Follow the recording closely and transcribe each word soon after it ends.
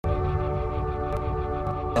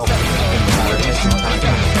This episode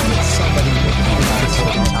with somebody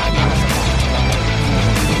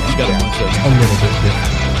You got a little bit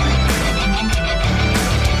different.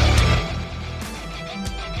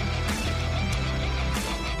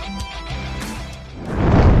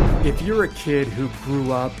 If you're a kid who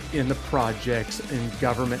grew up in the projects, in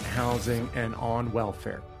government housing, and on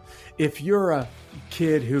welfare, if you're a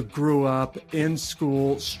kid who grew up in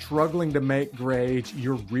school struggling to make grades,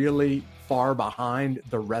 you're really far behind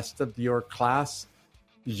the rest of your class,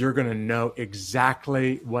 you're going to know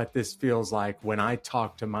exactly what this feels like when I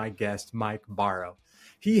talk to my guest, Mike Barron.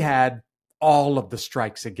 He had all of the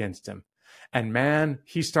strikes against him. And man,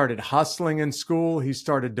 he started hustling in school. He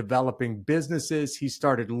started developing businesses. He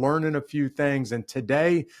started learning a few things. And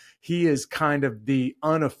today he is kind of the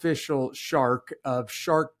unofficial shark of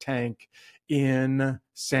Shark Tank in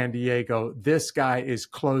San Diego. This guy is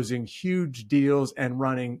closing huge deals and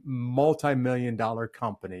running multi-million-dollar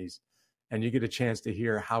companies. And you get a chance to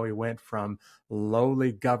hear how he went from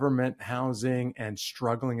lowly government housing and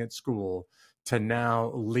struggling at school to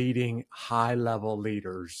now leading high-level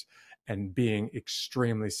leaders and being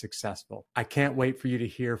extremely successful. I can't wait for you to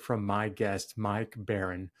hear from my guest, Mike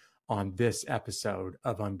Barron, on this episode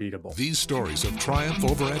of Unbeatable. These stories of triumph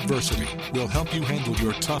over adversity will help you handle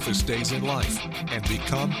your toughest days in life and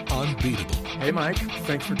become unbeatable. Hey, Mike,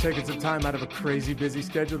 thanks for taking some time out of a crazy busy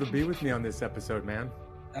schedule to be with me on this episode, man.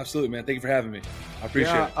 Absolutely, man. Thank you for having me. I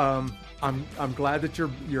appreciate it. I'm glad that you're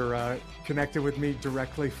connected with me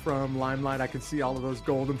directly from Limelight. I can see all of those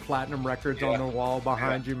gold and platinum records on the wall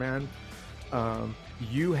behind you, man.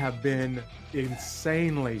 You have been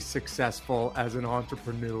insanely successful as an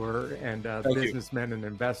entrepreneur and a businessman and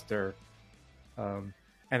investor. And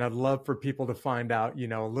I'd love for people to find out,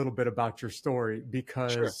 a little bit about your story,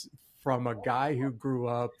 because from a guy who grew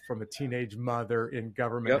up from a teenage mother in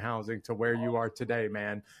government housing to where you are today,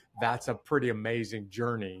 man, that's a pretty amazing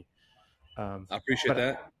journey. I appreciate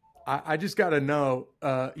that. I just got to know,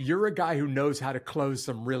 you're a guy who knows how to close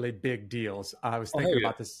some really big deals. I was thinking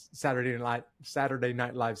about this Saturday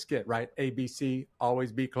Night Live skit, right? ABC,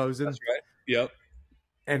 always be closing. That's right. Yep.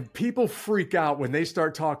 And people freak out when they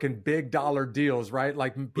start talking big dollar deals, right?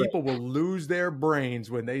 Like people will lose their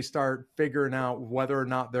brains when they start figuring out whether or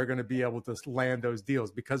not they're going to be able to land those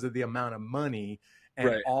deals because of the amount of money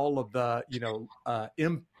and all of the,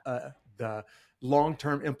 the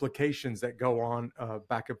long-term implications that go on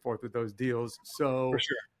back and forth with those deals. So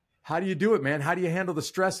how do you do it, man? How do you handle the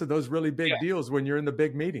stress of those really big deals when you're in the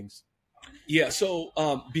big meetings? Yeah. So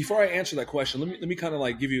before I answer that question, let me kind of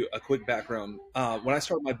like give you a quick background. When I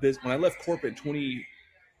started my business, when I left corporate in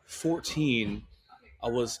 2014, I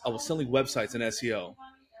was selling websites in SEO,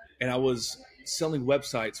 and I was selling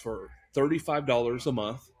websites for $35 a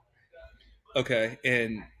month. Okay.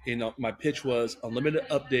 And my pitch was unlimited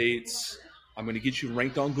updates. I'm going to get you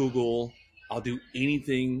ranked on Google. I'll do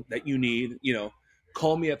anything that you need.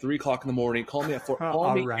 Call me at 3:00 in the morning. Call me at 4.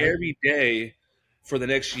 Call me every day for the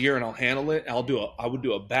next year, and I'll handle it. I would do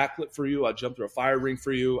a backflip for you. I'd jump through a fire ring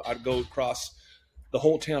for you. I'd go across the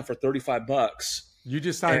whole town for $35. You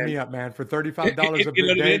just signed me up, man, for $35 a day. I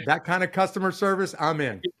mean? That kind of customer service, I'm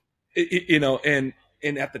in. And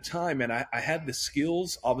at the time, man, I had the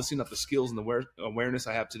skills. Obviously, not the skills and the awareness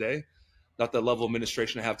I have today, not the level of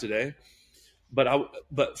administration I have today. But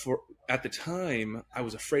at the time, I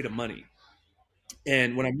was afraid of money.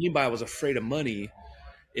 And what I mean by I was afraid of money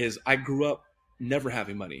is I grew up never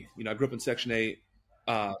having money. I grew up in Section 8.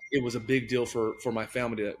 It was a big deal for my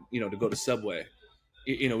family to go to Subway.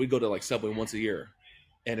 We go to like Subway once a year.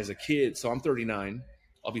 And as a kid, so I'm 39,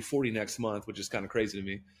 I'll be 40 next month, which is kind of crazy to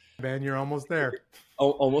me. Man, you're almost there.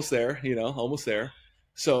 Almost there, almost there.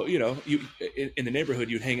 So, you in the neighborhood,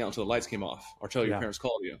 you'd hang out until the lights came off or till your parents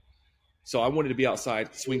called you. So I wanted to be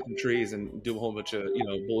outside, swing from trees and do a whole bunch of,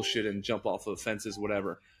 bullshit and jump off of fences,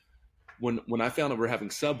 whatever. When I found out we're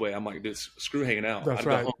having Subway, I'm like, dude, screw hanging out. That's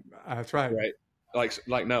right. That's right. Right.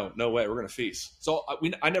 Like, no way. We're going to feast. So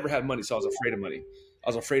I never had money. So I was afraid of money. I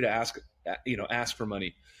was afraid to ask for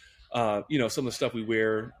money. Some of the stuff we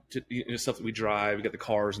wear, stuff that we drive, we got the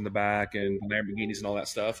cars in the back and Lamborghinis and all that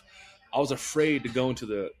stuff. I was afraid to go into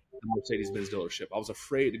the Mercedes-Benz dealership. I was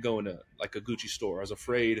afraid to go into like a Gucci store. I was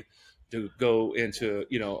afraid to go into,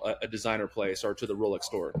 a designer place or to the Rolex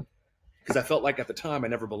store because I felt like at the time I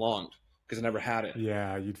never belonged because I never had it.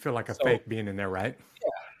 Yeah. You'd feel like a fake being in there, right?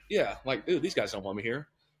 Yeah. Like, dude, these guys don't want me here.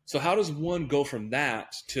 So how does one go from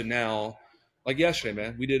that to now, like yesterday,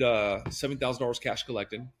 man, we did $7,000 cash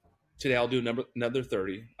collected. Today I'll do another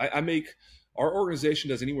 30. Our organization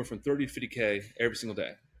does anywhere from 30 to 50K every single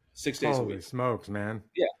day, 6 days a week. Holy smokes, man.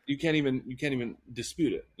 Yeah. You can't even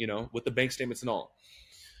dispute it, with the bank statements and all.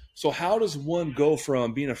 So how does one go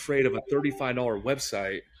from being afraid of a $35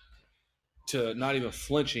 website to not even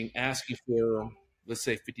flinching, asking for, let's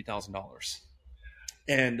say, $50,000?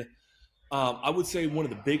 And I would say one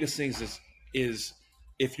of the biggest things is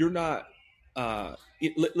if you're not,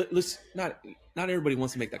 let's not everybody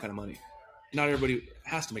wants to make that kind of money. Not everybody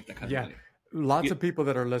has to make that kind of money. Lots of people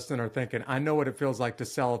that are listening are thinking, I know what it feels like to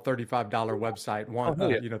sell a $35 website,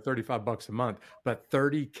 $35 a month, but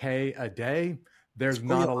 $30K a day. There's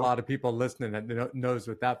not a lot of people listening that knows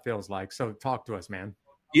what that feels like. So talk to us, man.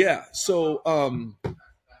 Yeah. So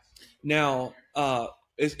now,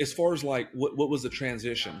 as far as like what was the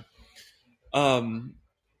transition?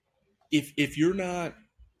 If you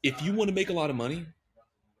want to make a lot of money,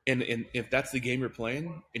 and if that's the game you're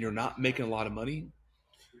playing, and you're not making a lot of money,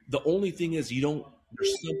 the only thing is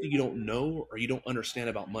there's something you don't know or you don't understand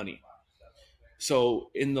about money. So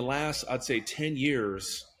in the last, I'd say 10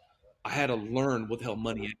 years, I had to learn what the hell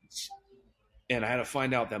money is. And I had to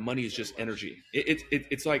find out that money is just energy.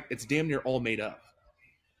 It's like, it's damn near all made up.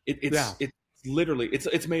 It's literally,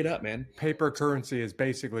 it's made up, man. Paper currency is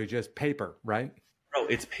basically just paper, right? Bro,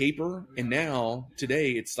 it's paper. And now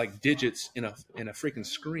today it's like digits in a freaking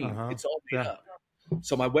screen. It's all made up.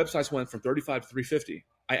 So my websites went from 35 to 350.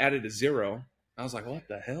 I added a zero. I was like, what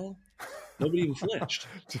the hell? Nobody even flinched.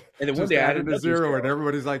 And then one day I added a zero, and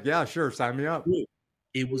everybody's like, yeah, sure, sign me up. Dude,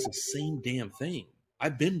 it was the same damn thing.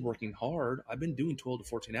 I've been working hard. I've been doing 12 to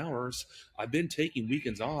 14 hours. I've been taking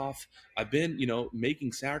weekends off. I've been,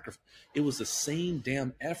 making sacrifice. It was the same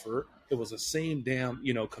damn effort. It was the same damn,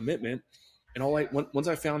 commitment. And once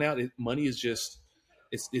I found out money is just,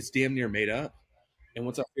 it's damn near made up. And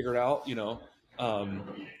once I figured out,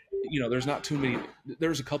 there's not too many.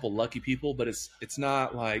 There's a couple lucky people, but it's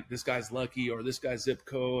not like this guy's lucky or this guy's zip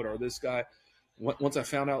code or this guy. Once I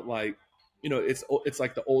found out, like, it's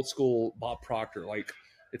like the old school Bob Proctor, like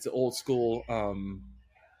it's the old school, some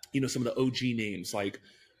of the OG names, like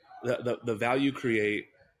the value you create,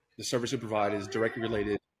 the service you provide is directly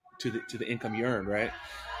related to the income you earn, right?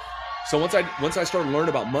 So once I started learning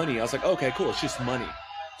about money, I was like, okay, cool, it's just money.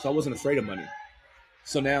 So I wasn't afraid of money.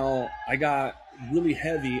 So now I got really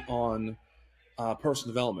heavy on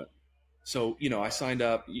personal development. So, I signed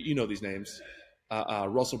up, these names,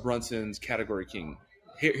 Russell Brunson's Category King.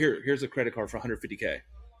 Here's a credit card for $150K.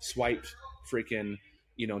 Swiped freaking,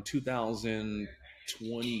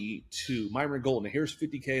 2022. Myron Golden. Here's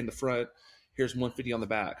 $50K in the front. Here's $150 on the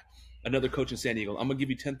back. Another coach in San Diego. I'm going to give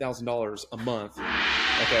you $10,000 a month,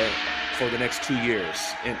 okay, for the next 2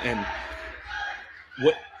 years. And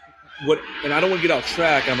what and I don't want to get off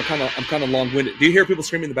track. I'm kind of long-winded. Do you hear people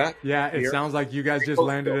screaming in the back? Yeah, it sounds like you guys just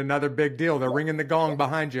landed another big deal. They're ringing the gong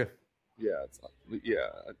behind you. Yeah,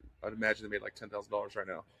 I'd imagine they made like $10,000 right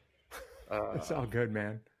now. It's all good,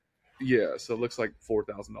 man. Yeah, so it looks like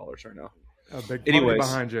 $4,000 right now. A big party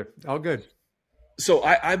behind you. All good. So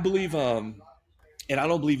I believe, and I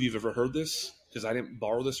don't believe you've ever heard this because I didn't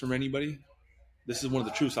borrow this from anybody. This is one of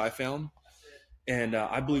the truths I found, and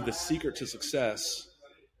I believe the secret to success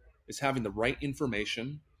is having the right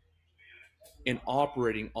information and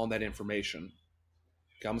operating on that information.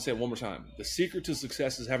 Okay, I'm going to say it one more time. The secret to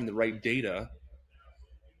success is having the right data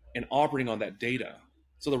and operating on that data.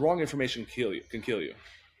 So the wrong information can kill you.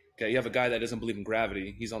 Okay, you have a guy that doesn't believe in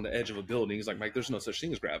gravity. He's on the edge of a building. He's like, Mike, there's no such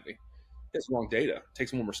thing as gravity. It's wrong data.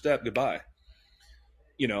 Takes one more step. Goodbye.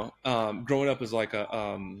 Growing up as like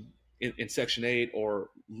in Section 8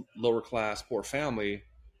 or lower class, poor family,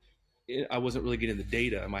 I wasn't really getting the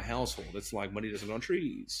data in my household. It's like money doesn't grow on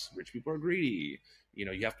trees. Rich people are greedy. You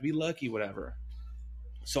have to be lucky, whatever.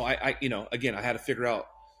 So I again, I had to figure out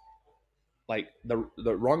like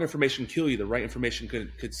the wrong information kill you. The right information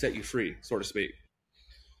could set you free, so to speak.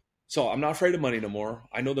 So I'm not afraid of money no more.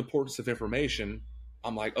 I know the importance of information.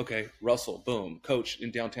 I'm like, okay, Russell, boom. Coach in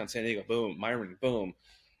downtown San Diego, boom. Myron, boom.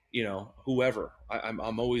 Whoever.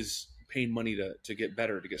 I'm always paying money to get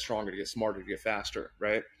better, to get stronger, to get smarter, to get faster,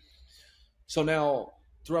 right? So now,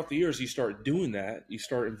 throughout the years, you start doing that. You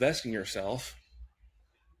start investing in yourself.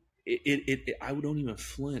 I don't even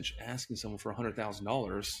flinch asking someone for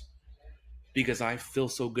 $100,000 because I feel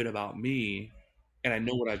so good about me, and I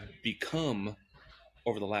know what I've become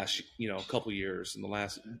over the last couple years, in the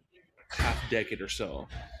last half decade or so.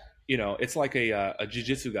 It's like a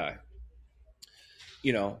jiu-jitsu guy.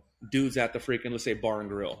 Dude's at the freaking, let's say, bar and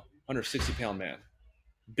grill, 160-pound man,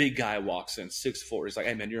 big guy walks in, 6'4". He's like,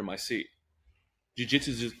 hey man, you're in my seat.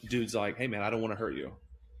 Jiu-jitsu dude's like, hey man, I don't want to hurt you.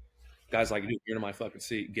 Guy's like, dude, you're in my fucking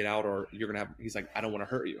seat. Get out or you're going to have, he's like, I don't want to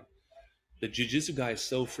hurt you. The jiu-jitsu guy is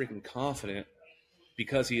so freaking confident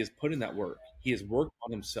because he has put in that work. He has worked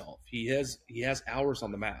on himself. He has hours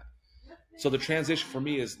on the mat. So the transition for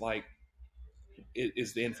me is like,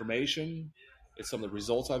 is the information. It's some of the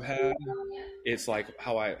results I've had. It's like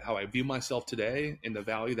how I view myself today and the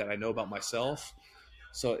value that I know about myself.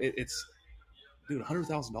 So it's, dude, $100,000,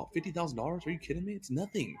 $50,000. Are you kidding me? It's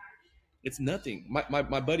nothing. It's nothing. My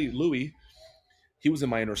buddy Louie, he was in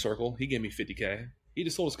my inner circle. He gave me $50K. He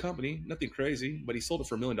just sold his company, nothing crazy, but he sold it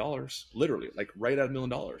for $1 million, literally, like right at $1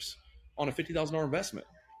 million on a $50,000 investment.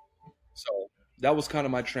 So that was kind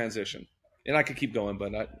of my transition. And I could keep going,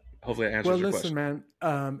 but hopefully that answers Well, your listen, question.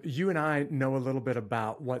 man, you and I know a little bit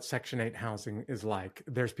about what Section 8 housing is like.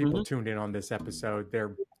 There's people tuned in on this episode.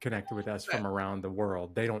 They're connected with us from around the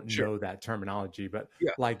world. They don't Sure. know that terminology, but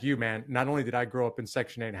Yeah. like you, man, not only did I grow up in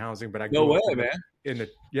Section 8 housing, but I No grew way, up man.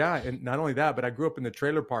 and not only that, but I grew up in the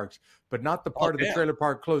trailer parks, but not the part of the damn. trailer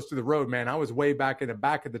park close to the road, man. I was way back in the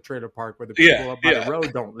back of the trailer park where the people up by the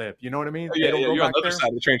road don't live. You know what I mean? Yeah, They don't go you're on back the other there. side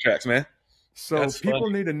of the train tracks, man. So That's people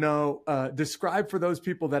funny. need to know, describe for those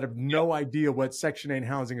people that have no idea what Section 8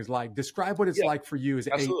 housing is like. Describe what it's like for you as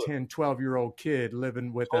an 8, Absolutely. 10, 12-year-old kid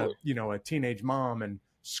living with Totally. a teenage mom and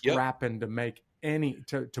scrapping to make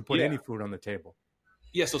to put any food on the table.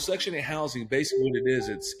 Yeah, so Section 8 housing, basically what it is,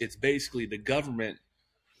 it's basically the government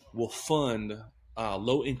will fund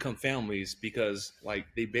low-income families because, like,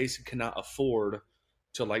 they basically cannot afford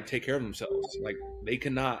to, like, take care of themselves. Like, they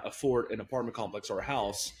cannot afford an apartment complex or a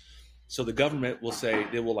house. So the government will say,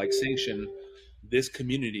 they will, like, sanction this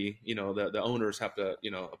community. You know, the owners have to,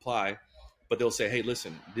 apply. But they'll say, hey,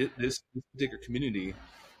 listen, this particular community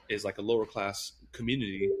is like a lower class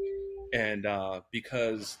community. And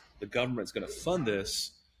because the government's going to fund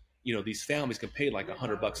this, these families can pay like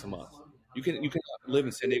 $100 a month. You can live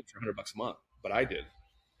in San Diego for $100 a month, but I did,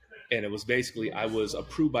 and it was basically I was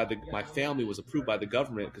approved by my family was approved by the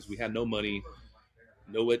government because we had no money,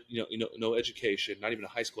 no education, not even a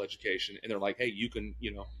high school education, and they're like, hey, you can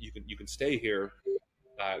stay here,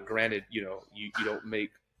 granted, you don't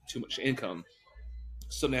make too much income.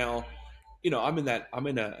 So now, I'm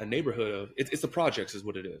in a neighborhood of it's the projects is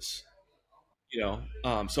what it is.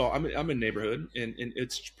 So I'm in a neighborhood, and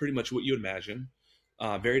it's pretty much what you would imagine.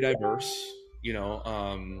 Very diverse, a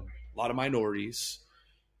lot of minorities,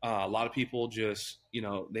 a lot of people just,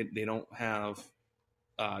 they don't have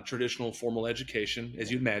traditional formal education,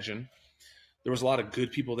 as you'd imagine. There was a lot of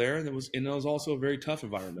good people there, and it was also a very tough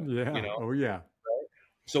environment. Yeah. Oh yeah.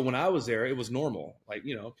 So when I was there, it was normal. Like,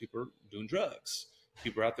 people are doing drugs.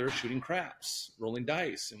 People are out there shooting craps, rolling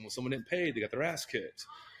dice. And when someone didn't pay, they got their ass kicked.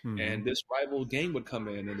 Mm-hmm. And this rival gang would come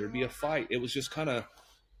in and there'd be a fight. It was just kind of,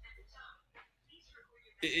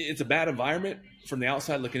 it's a bad environment from the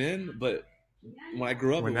outside looking in. But when I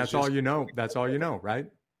grew up, that's all you know, right?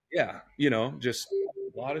 Yeah. Just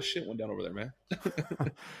a lot of shit went down over there, man.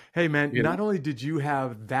 Hey, man, not only did you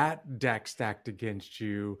have that deck stacked against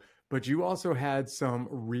you, but you also had some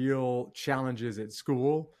real challenges at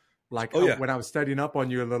school. Like when I was studying up on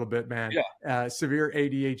you a little bit, man, severe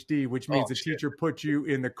ADHD, which means the teacher puts you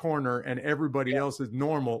in the corner and everybody else is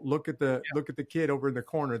normal. Look at the kid over in the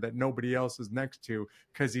corner that nobody else is next to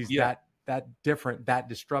because he's that different, that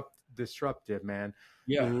disruptive, man.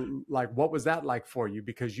 Yeah. Like, what was that like for you?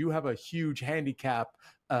 Because you have a huge handicap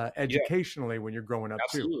educationally when you're growing up.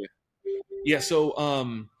 Absolutely. Too. Yeah. So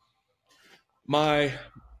my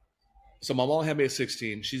mom had me at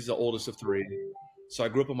 16. She's the oldest of 3. So I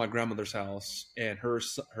grew up at my grandmother's house, and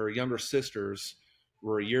her younger sisters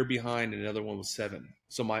were a year behind, and another one was 7.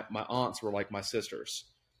 So my aunts were like my sisters.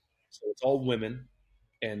 So it's all women,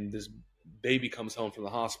 and this baby comes home from the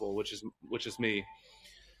hospital, which is me.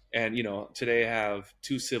 And today I have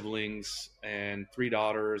 2 siblings and 3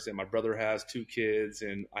 daughters, and my brother has 2 kids,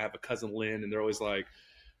 and I have a cousin Lynn, and they're always like,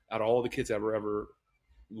 out of all the kids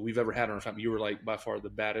we've ever had in our family, you were like by far the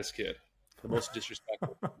baddest kid. The most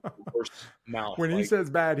disrespectful, worst mouth. When he says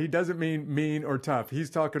bad, he doesn't mean mean or tough. He's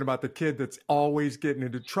talking about the kid that's always getting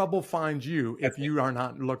into trouble finds you if you are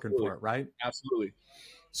not looking for it, right? Absolutely.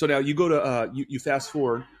 So now you go to you fast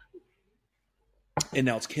forward, and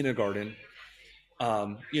now it's kindergarten.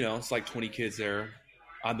 It's like 20 kids there.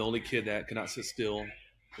 I'm the only kid that cannot sit still.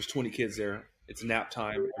 There's 20 kids there. It's nap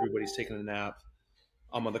time. Everybody's taking a nap.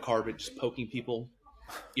 I'm on the carpet just poking people.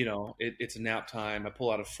 It's a nap time. I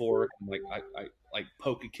pull out a fork and I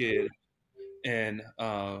poke a kid, and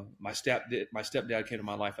my stepdad came to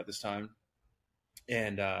my life at this time,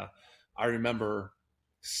 and I remember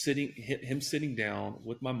him sitting down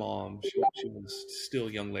with my mom. She was still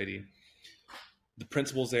a young lady. The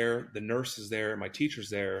principal's there, the nurse is there, my teacher's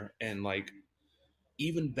there, and like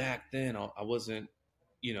even back then I wasn't,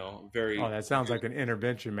 very. Oh, that sounds like an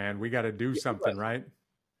intervention, man. We got to do something, right?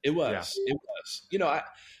 It was.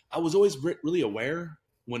 I was always really aware,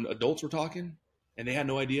 when adults were talking and they had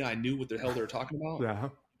no idea I knew what the hell they were talking about. Yeah.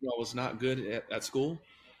 I was not good at school,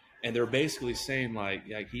 and they're basically saying like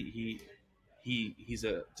he's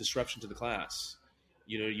a disruption to the class.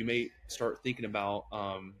 You may start thinking about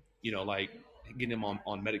like getting him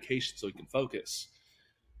on medication so he can focus.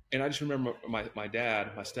 And I just remember my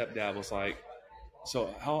stepdad was like,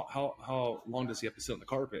 so how long does he have to sit on the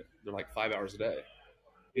carpet? They're like 5 hours a day.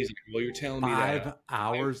 He's like, well, you're telling me that 5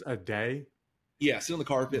 hours a day? Yeah, sit on the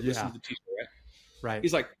carpet, listen to the teacher, right? Right.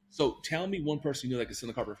 He's like, so tell me one person you know that can sit on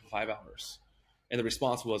the carpet for 5 hours. And the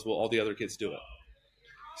response was, well, all the other kids do it.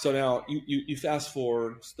 So now you fast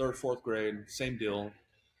forward, third, fourth grade, same deal.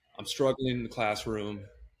 I'm struggling in the classroom.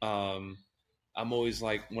 I'm always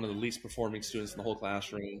like one of the least performing students in the whole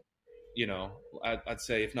classroom. I'd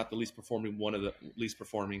say if not the least performing, one of the least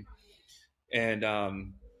performing. And I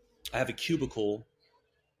have a cubicle.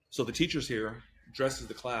 So the teacher's here, dressed as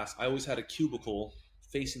the class. I always had a cubicle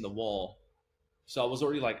facing the wall. So I was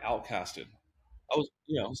already like outcasted. I was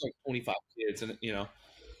like 25 kids, and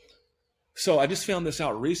So I just found this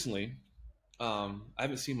out recently. I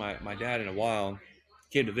haven't seen my dad in a while.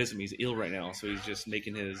 He came to visit me. He's ill right now, so he's just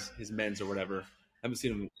making his mends or whatever. I haven't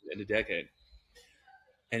seen him in a decade.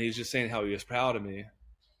 And he was just saying how he was proud of me.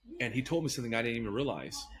 And he told me something I didn't even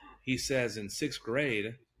realize. He says in 6th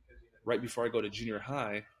grade, right before I go to junior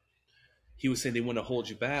high, he was saying they want to hold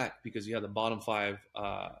you back because you had the bottom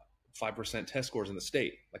 5% test scores in the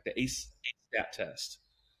state, like the ACE stat test.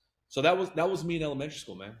 So that was me in elementary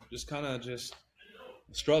school, man. Just kind of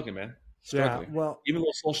struggling, man. Struggling. Yeah, well, even a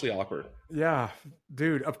little socially awkward. Yeah,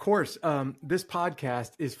 dude, of course. This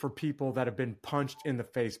podcast is for people that have been punched in the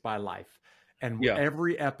face by life. And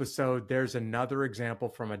every episode, there's another example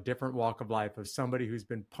from a different walk of life of somebody who's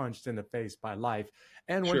been punched in the face by life.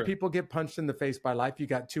 And when people get punched in the face by life, you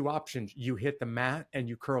got two options. You hit the mat and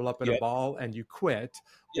you curl up in a ball and you quit,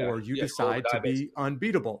 or you decide to be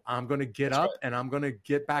unbeatable. I'm going to get up and I'm going to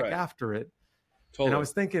get back after it. Totally. And I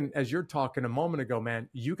was thinking, as you're talking a moment ago, man,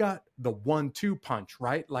 you got the 1-2 punch,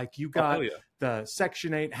 right? Like you got the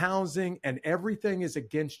Section 8 housing and everything is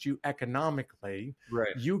against you economically.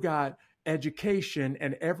 Right. You got education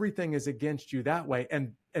and everything is against you that way.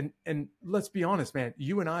 And let's be honest, man,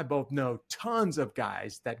 you and I both know tons of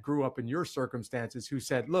guys that grew up in your circumstances who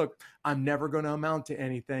said, look, I'm never going to amount to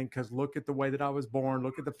anything because look at the way that I was born.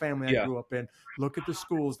 Look at the family I grew up in. Look at the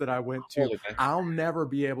schools that I went to. Totally, I'll never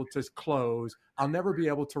be able to close. I'll never be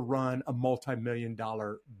able to run a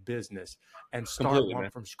multi-million-dollar business and start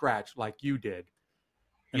one from scratch like you did.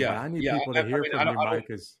 And what I need people to hear from you, Mike,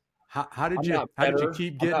 is how did you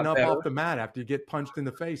keep getting up off the mat after you get punched in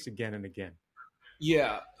the face again and again?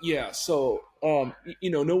 Yeah. So,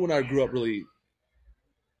 no one I grew up really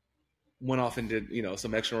went off and did,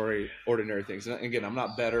 some extraordinary things. And again, I'm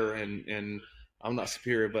not better and I'm not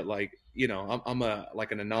superior, but like, I'm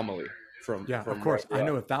an anomaly from of course. I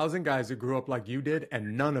know 1,000 guys who grew up like you did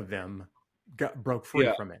and none of them broke free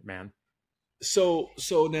from it, man. So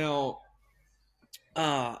now,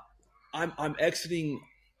 I'm exiting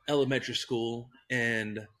elementary school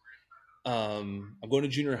and I'm going to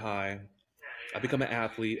junior high. I become an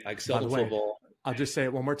athlete. I excel in football. I'll just say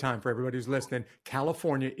it one more time for everybody who's listening.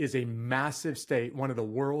 California is a massive state, one of the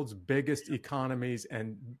world's biggest economies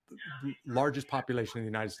and largest population in the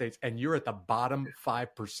United States. And you're at the bottom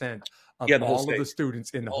 5% of all of the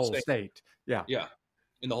students in the whole state. Yeah. Yeah.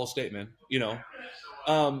 In the whole state, man.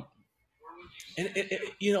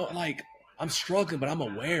 Like I'm struggling, but I'm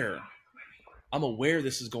aware.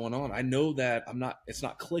 This is going on. I know that it's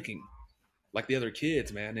not clicking like the other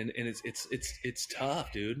kids, man. And it's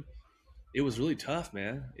tough, dude. It was really tough,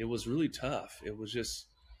 man. It was really tough. It was just,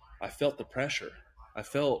 I felt the pressure. I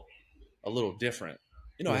felt a little different.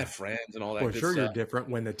 I had friends and all that. Well, sure, stuff. You're different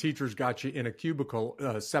when the teachers got you in a cubicle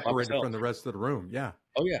separated from the rest of the room. Yeah.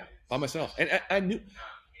 Oh yeah. By myself. And I knew,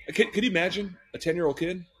 could you imagine a 10-year-old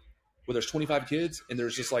kid where there's 25 kids and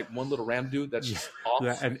there's just like one little ram dude that's just off?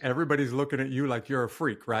 Yeah. And everybody's looking at you like you're a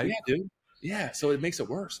freak, right? Yeah, dude. Yeah. So it makes it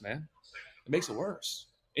worse, man. It makes it worse.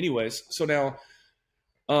 Anyways, so now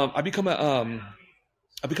I become an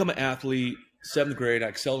athlete. 7th grade, I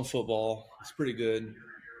excelled in football. It's pretty good.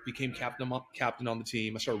 Became captain on the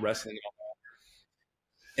team. I started wrestling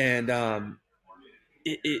and all that.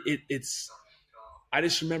 And it's. I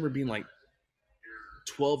just remember being like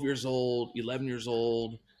 12 years old, 11 years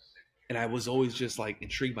old, and I was always just like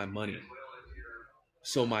intrigued by money.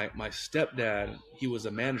 So my stepdad, he was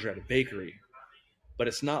a manager at a bakery. But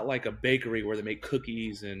it's not like a bakery where they make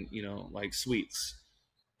cookies and, like sweets.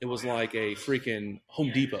 It was like a freaking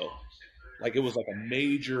Home Depot. Like it was like a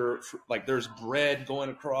major, like there's bread going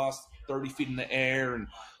across 30 feet in the air and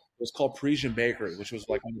was called Parisian Bakery, which was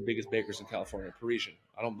like one of the biggest bakers in California. Parisian.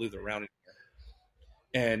 I don't believe they're around anymore.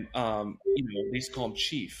 And they used to call him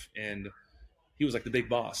Chief, and he was like the big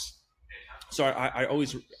boss. So I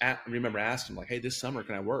always remember asking him, like, hey, this summer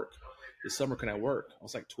can I work? This summer can I work? I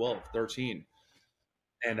was like 12, 13,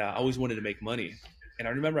 and I always wanted to make money. And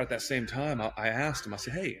I remember at that same time, I asked him, I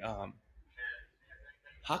said, hey,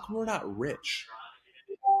 how come we're not rich?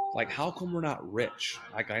 Like, how come we're not rich?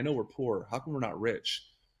 Like, I know we're poor. How come we're not rich?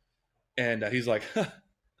 And he's like,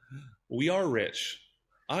 we are rich.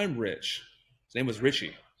 I'm rich. His name was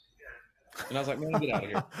Richie. And I was like, man, get out of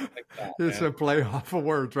here. Like that, it's a play off of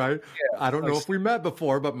words, right? Yeah, I don't know if we met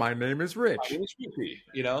before, but my name is Rich. My name is Richie,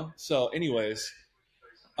 So anyways,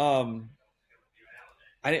 I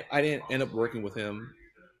didn't end up working with him.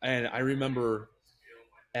 And I remember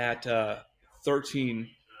at 13,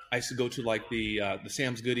 I used to go to like the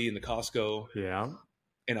Sam's Goody and the Costco. Yeah.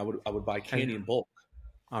 And I would buy candy in bulk.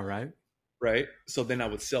 All right. Right. So then I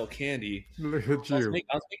would sell candy. Look at you. I was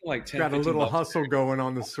making like 10, got a little bucks hustle going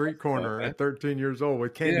on the street corner at 13 years old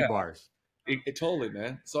with candy bars. It totally,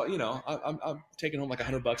 man. So, I'm taking home like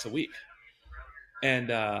 $100 a week.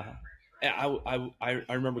 And I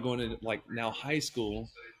remember going to like now high school.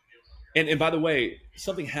 And by the way,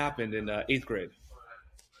 something happened in 8th grade.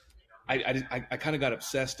 I kind of got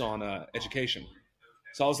obsessed on education.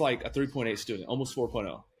 So I was like a 3.8 student, almost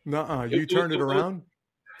 4.0. Nuh-uh. You turned it around?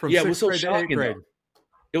 From it was so 6th grade to 8th shocking. grade.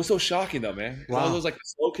 It was so shocking, though, man. Wow. I was like a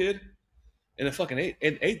slow kid in a fucking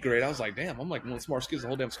eighth grade. I was like, damn, I'm like one of the smartest kids in the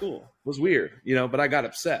whole damn school. It was weird, but I got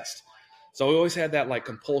obsessed. So we always had that like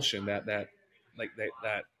compulsion, that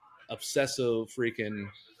obsessive freaking.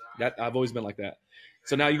 That I've always been like that.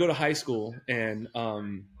 So now you go to high school, and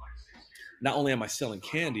not only am I selling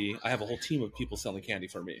candy, I have a whole team of people selling candy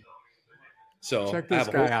for me. So check this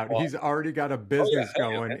guy out. He's already got a business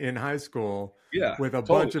going in high school with a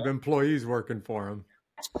bunch of employees working for him.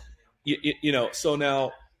 So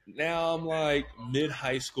now I'm like mid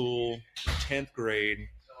high school, 10th grade,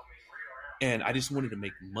 and I just wanted to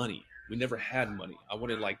make money. We never had money. I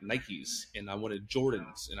wanted like Nikes, and I wanted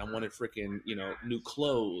Jordans, and I wanted freaking, new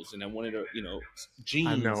clothes, and I wanted,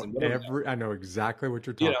 jeans. I know exactly what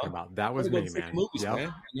you're talking about. That was me, man. Movies,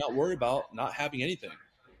 man. Not worry about not having anything.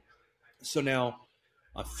 So now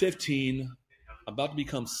I'm 15, about to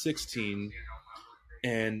become 16,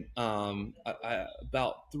 and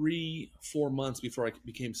about 3-4 months before I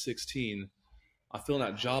became 16, I'm filling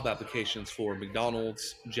out job applications for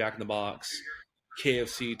McDonald's, Jack in the Box,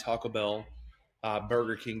 KFC, Taco Bell,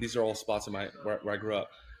 Burger King. These are all spots in where I grew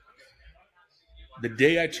up. The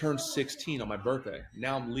day I turned 16 on my birthday,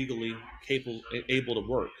 now I'm legally able to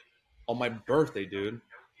work. On my birthday, dude,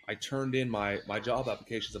 I turned in my job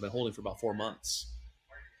applications I've been holding for about 4 months.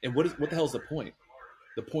 And what the hell is the point?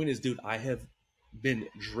 The point is, dude, I have been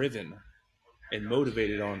driven and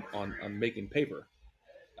motivated on making paper.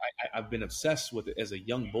 I've been obsessed with it as a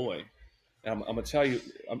young boy. And I'm going to tell you,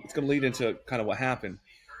 it's going to lead into kind of what happened.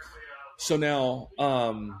 So now,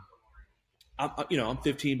 I'm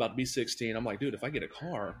 15, about to be 16. I'm like, dude, if I get a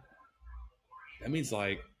car, that means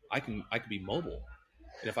like I can be mobile.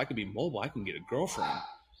 And if I can be mobile, I can get a girlfriend.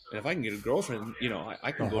 And if I can get a girlfriend,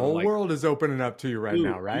 I can go to the whole world is opening up to you right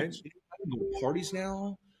now, right? I can go to parties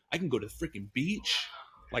now. I can go to the freaking beach.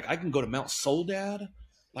 Like, I can go to Mount Soledad.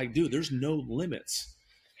 Like, dude, there's no limits.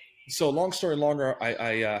 So long story longer,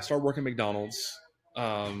 I started working at McDonald's.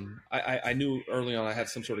 I knew early on I had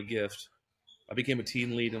some sort of gift. I became a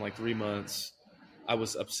team lead in like 3 months. I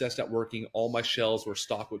was obsessed at working. All my shelves were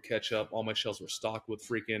stocked with ketchup. All my shelves were stocked with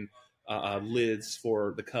freaking lids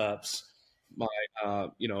for the cups. My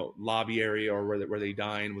lobby area or where they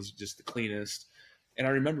dine was just the cleanest. And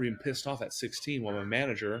I remember being pissed off at 16 while my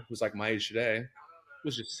manager, who's like my age today,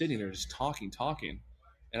 was just sitting there just talking.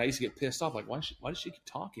 And I used to get pissed off, like, why does she keep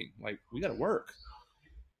talking? Like, we got to work.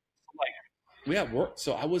 Like, we have work.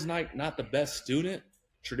 So I was not the best student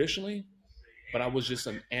traditionally, but I was just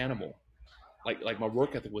an animal. Like my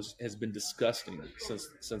work ethic has been disgusting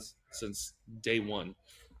since day one.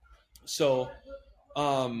 So,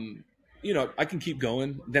 I can keep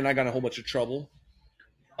going. Then I got in a whole bunch of trouble.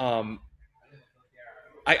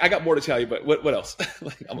 I got more to tell you, but what else?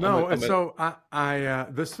 This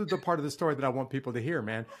is the part of the story that I want people to hear,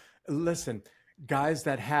 man. Listen, guys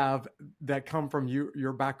that come from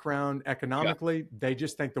your background economically, they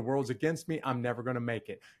just think the world's against me. I'm never going to make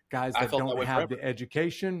it. Guys that don't have the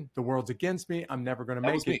education, the world's against me. I'm never going to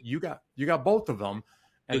make it. You got both of them,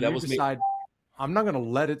 and you decide, I'm not going to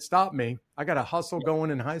let it stop me. I got a hustle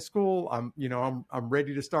going in high school. I'm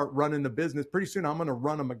ready to start running the business. Pretty soon, I'm going to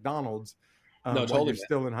run a McDonald's. No, totally. You're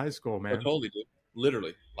still in high school, man. No, totally, dude.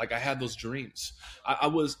 literally. Like I had those dreams. I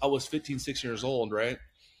was 15, 16 years old, right?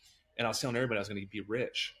 And I was telling everybody I was going to be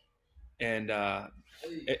rich. And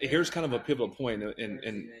here's kind of a pivotal point,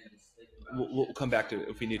 and we'll come back to it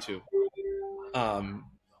if we need to.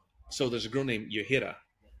 So there's a girl named Yahira,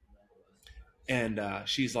 and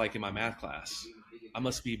she's like in my math class. I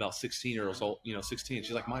must be about 16 years old, 16.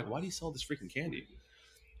 She's like, Mike, why do you sell this freaking candy?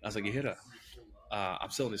 I was like, Yahira, I'm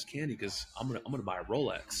selling this candy because I'm gonna buy a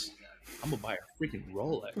Rolex. I'm gonna buy a freaking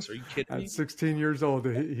Rolex. Are you kidding me? At 16 years old,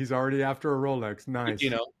 he's already after a Rolex. Nice.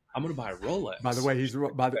 I'm gonna buy a Rolex. By the way,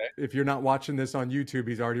 if you're not watching this on YouTube,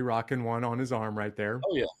 he's already rocking one on his arm right there.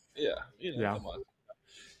 Oh yeah. Come on.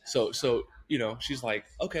 So she's like,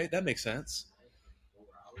 okay, that makes sense.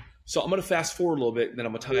 So I'm gonna fast forward a little bit, then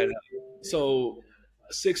I'm gonna tie it up. So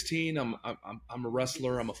 16, I'm a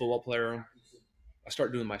wrestler. I'm a football player. I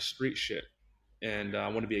start doing my street shit, and I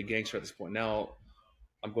want to be a gangster at this point. Now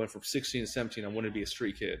I'm going from 16 to 17. I want to be a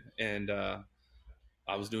street kid, and I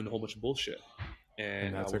was doing a whole bunch of bullshit.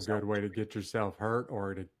 And that's a good way to get yourself hurt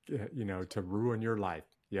or to ruin your life.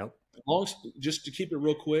 Yep. Just to keep it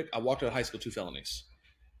real quick, I walked out of high school 2 felonies.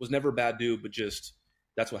 Was never a bad dude, but just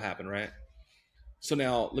that's what happened, right? So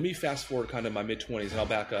now let me fast forward kind of my mid-20s, and I'll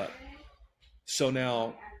back up. So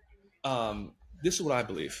now, this is what I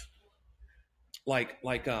believe. I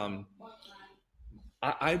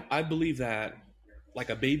believe that like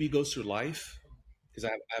a baby goes through life, because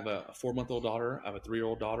I have a 4-month-old daughter, I have a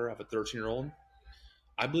 3-year-old daughter, I have a 13-year-old.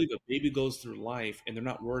 I believe a baby goes through life and they're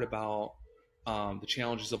not worried about the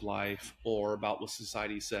challenges of life or about what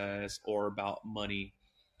society says or about money.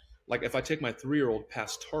 Like if I take my 3-year-old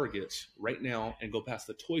past Target right now and go past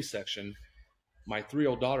the toy section, my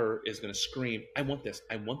 3-year-old daughter is going to scream, I want this,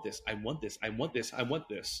 I want this, I want this, I want this, I want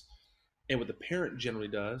this. And what the parent generally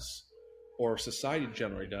does, or society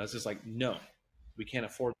generally does, is like, no, we can't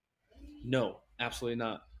afford it. No, absolutely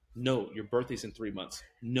not. No, your birthday's in 3 months.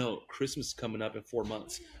 No, Christmas is coming up in 4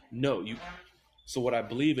 months. No, you. So what I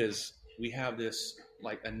believe is we have this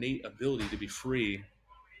like innate ability to be free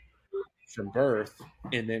from birth,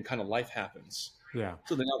 and then kind of life happens. Yeah.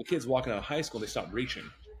 So then now the kids walking out of high school, they stop reaching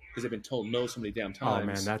because they've been told no so many damn times. Oh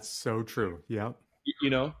man, that's so true. Yep.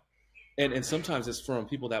 And sometimes it's from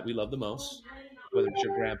people that we love the most, whether it's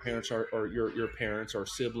your grandparents or your parents or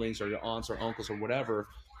siblings or your aunts or uncles or whatever.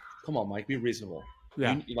 Come on, Mike, be reasonable.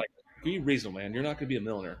 Yeah. Be reasonable, man. You're not going to be a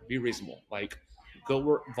millionaire. Be reasonable. Like, go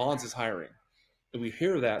work. Vaughn's is hiring. And we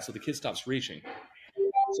hear that, so the kid stops reaching.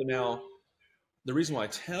 So now, the reason why I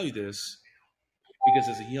tell you this, because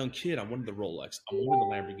as a young kid, I wanted the Rolex. I wanted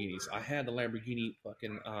the Lamborghinis. I had the Lamborghini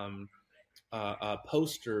fucking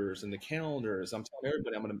posters and the calendars. I'm telling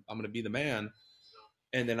everybody I'm gonna be the man.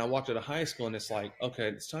 And then I walked out of high school, and it's like, okay,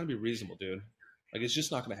 it's time to be reasonable, dude. Like, it's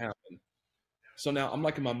just not going to happen. So now I'm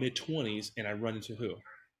like in my mid-20s, and I run into who?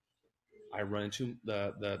 I run into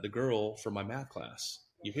the girl from my math class,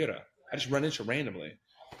 Yahira. I just run into her randomly.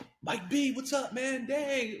 Mike B, what's up, man?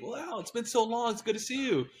 Dang, wow, it's been so long. It's good to see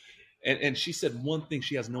you. And she said one thing.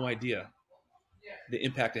 She has no idea the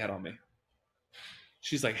impact it had on me.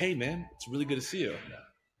 She's like, hey, man, it's really good to see you.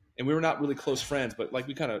 And we were not really close friends, but like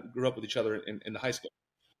we kind of grew up with each other in the high school.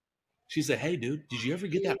 She said, hey, dude, did you ever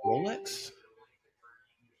get that Rolex?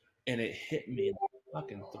 And it hit me in the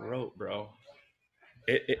fucking throat, bro.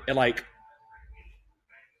 It like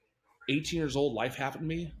 18 years old, life happened to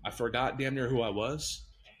me. I forgot damn near who I was.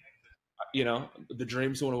 The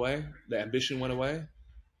dreams went away. The ambition went away.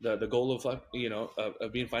 The goal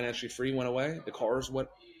of being financially free went away. The cars went.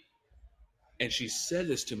 And she said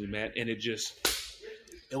this to me, man. And it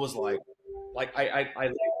was like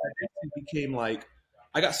I became like,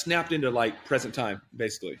 I got snapped into like present time,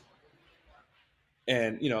 basically.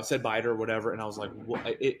 And, I said bye to her or whatever. And I was like, what?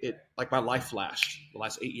 It like my life flashed the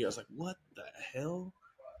last 8 years. I was like, what the hell?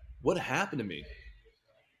 What happened to me?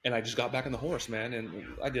 And I just got back on the horse, man. And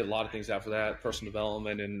I did a lot of things after that, personal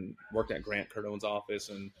development, and worked at Grant Cardone's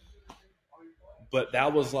office. But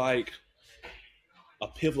that was like a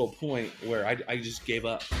pivotal point where I just gave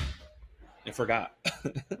up and forgot.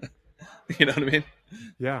 You know what I mean?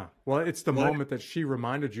 Yeah. Well, it's the moment that she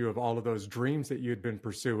reminded you of all of those dreams that you had been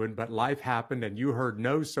pursuing, but life happened and you heard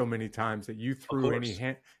no so many times that you threw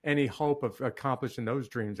any hope of accomplishing those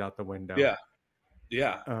dreams out the window. Yeah.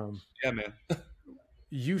 Yeah. Yeah, man.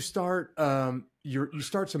 You start you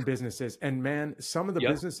start some businesses, and man, some of the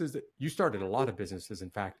businesses that you started, a lot of businesses, in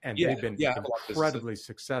fact, and they've been incredibly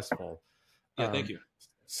successful. Yeah, thank you.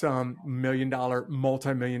 Some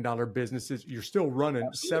multi-million dollar businesses. You're still running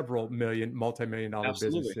several multi-million dollar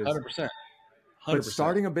Absolutely, businesses. 100%. But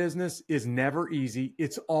starting a business is never easy.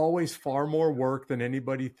 It's always far more work than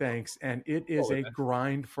anybody thinks. And it is Totally, a man.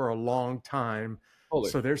 grind for a long time. Totally.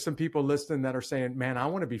 So there's some people listening that are saying, man, I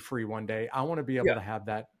want to be free one day. I want to be able to have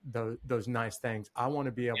those nice things. I want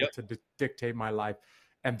to be able to dictate my life.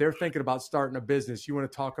 And they're thinking about starting a business. You want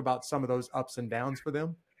to talk about some of those ups and downs for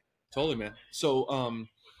them? Totally, man. So I'm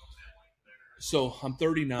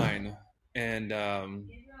 39, and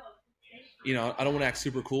you know, I don't want to act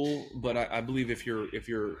super cool, but I believe if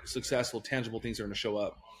you're successful, tangible things are going to show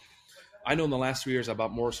up. I know in the last 3 years I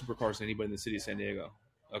bought more supercars than anybody in the city of San Diego.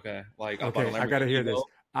 Okay, like I got to hear this.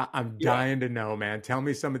 I'm dying to know, man. Tell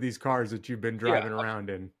me some of these cars that you've been driving around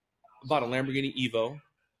in. I bought a Lamborghini Evo.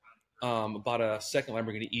 Bought a second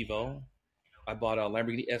Lamborghini Evo. I bought a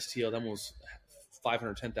Lamborghini STO. That one was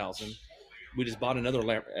 $510,000. We just bought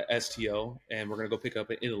another STO, and we're gonna go pick up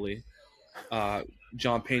in Italy.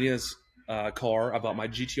 John Pena's car. I bought my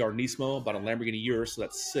GTR Nismo. I bought a Lamborghini Urus, so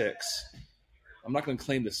that's 6. I'm not gonna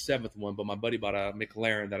claim the 7th one, but my buddy bought a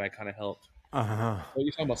McLaren that I kind of helped. Well,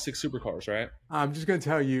 you're talking about 6 supercars, right? I'm just going to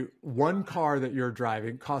tell you, one car that you're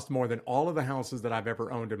driving cost more than all of the houses that I've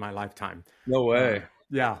ever owned in my lifetime. No way.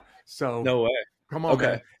 Yeah. So no way. Come on,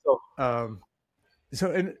 man. No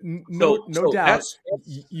doubt that's,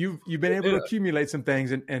 you've been able to accumulate some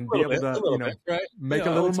things and be able to make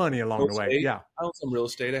a little money along the way. Yeah. I own some real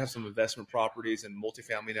estate. I have some investment properties and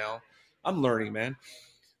multifamily now. I'm learning, man.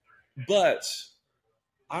 But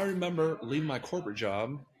I remember leaving my corporate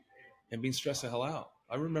job and being stressed the hell out.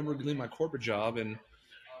 I remember leaving my corporate job and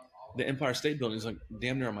the Empire State Building is like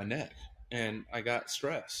damn near on my neck. And I got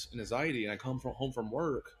stress and anxiety. And I come home from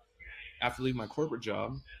work after leaving my corporate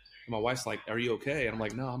job. And my wife's like, "Are you okay?" And I'm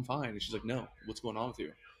like, "No, I'm fine." And she's like, "No, what's going on with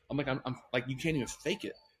you?" I'm like, I'm like, you can't even fake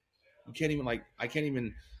it. You can't even I can't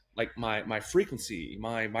even my frequency,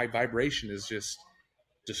 my vibration is just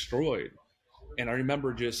destroyed. And I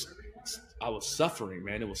remember I was suffering,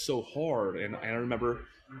 man. It was so hard. And I remember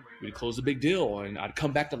we'd close a big deal and I'd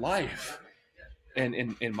come back to life. And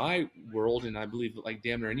in my world, and I believe like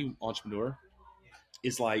damn near any entrepreneur,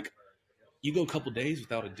 is like you go a couple days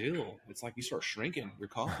without a deal, it's like you start shrinking. Your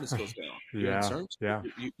confidence goes down. You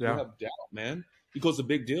have doubt, man. You close a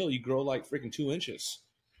big deal, you grow like freaking 2 inches,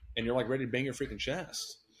 and you're like ready to bang your freaking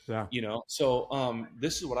chest. Yeah. You know. So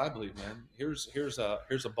this is what I believe, man. Here's a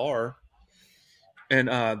bar, and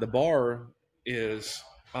the bar is.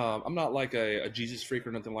 I'm not like a Jesus freak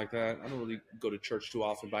or nothing like that. I don't really go to church too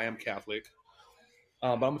often, but I am Catholic.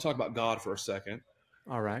 But I'm going to talk about God for a second.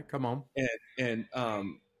 All right, come on. And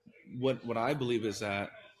what I believe is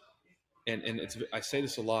that, and I say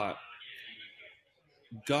this a lot,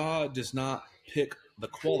 God does not pick the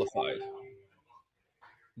qualified.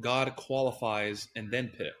 God qualifies and then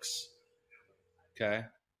picks. Okay?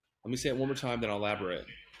 Let me say it one more time, then I'll elaborate.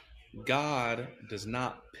 God does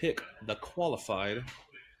not pick the qualified.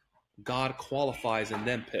 God qualifies and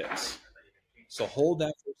then picks. So hold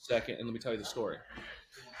that for a second and let me tell you the story.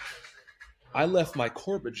 I left my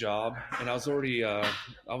corporate job and I was already I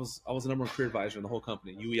was the number one career advisor in the whole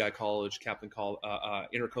company. UEI College, Kaplan College,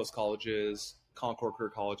 Intercoast Colleges, Concord Career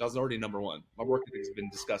College. I was already number one. My work ethic has been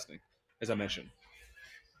disgusting, as I mentioned.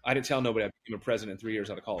 I didn't tell nobody I became a president in 3 years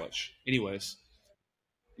out of college. Anyways,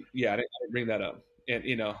 yeah, I didn't bring that up. And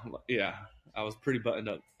I was pretty buttoned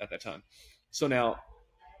up at that time. So now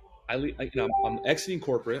I'm exiting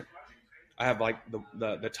corporate. I have like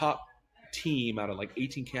the top team out of like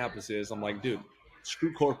 18 campuses. I'm like, dude,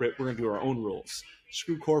 screw corporate. We're going to do our own rules.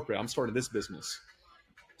 Screw corporate. I'm starting this business.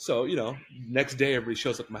 So, next day, everybody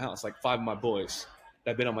shows up at my house, like 5 of my boys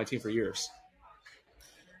that have been on my team for years.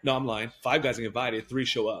 No, I'm lying. 5 guys get invited. 3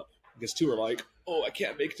 show up. Because 2 are like, oh, I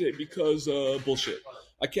can't make it today because bullshit.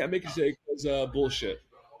 I can't make it today because bullshit.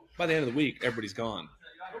 By the end of the week, everybody's gone.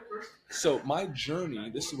 So my journey,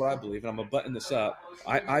 this is what I believe, and I'm going to button this up.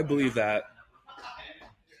 I believe that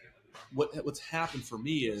what's happened for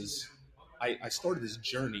me is I started this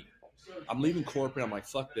journey. I'm leaving corporate. I'm like,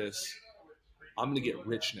 fuck this. I'm going to get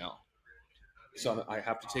rich now. So I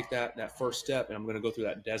have to take that first step, and I'm going to go through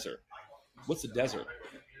that desert. What's the desert?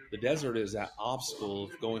 The desert is that obstacle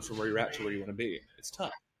of going from where you're at to where you want to be. It's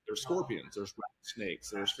tough. There's scorpions. There's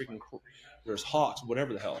rattlesnakes. There's hawks,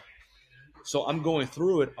 whatever the hell. So I'm going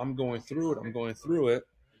through it. I'm going through it.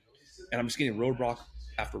 And I'm just getting roadblock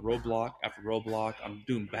after roadblock after roadblock. I'm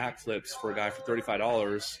doing backflips for a guy for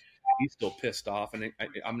 $35. He's still pissed off, and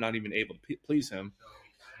I'm not even able to please him.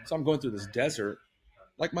 So I'm going through this desert.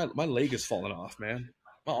 Like my leg is falling off, man.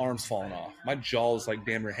 My arm's falling off. My jaw is like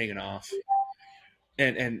damn near hanging off.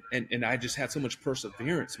 And I just had so much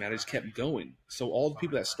perseverance, man. I just kept going. So all the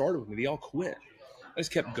people that started with me, they all quit. I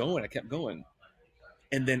just kept going.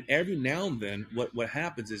 And then every now and then, what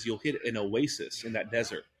happens is you'll hit an oasis in that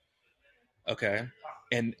desert. Okay.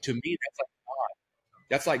 And to me,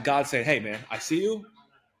 that's like God saying, hey, man, I see you.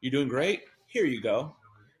 You're doing great. Here you go.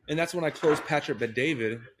 And that's when I closed Patrick Bet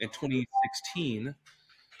David in 2016.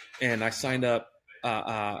 And I signed up.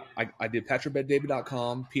 I did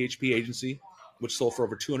patrickbetdavid.com, PHP agency, which sold for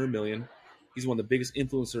over 200 million. He's one of the biggest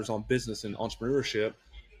influencers on business and entrepreneurship.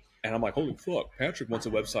 And I'm like, holy fuck, Patrick wants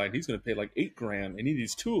a website. He's going to pay like $8,000 and he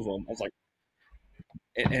needs 2 of them. I was like,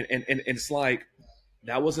 and it's like,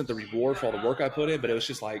 that wasn't the reward for all the work I put in, but it was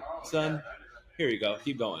just like, son, here you go.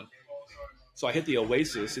 Keep going. So I hit the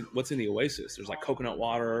oasis. What's in the oasis? There's like coconut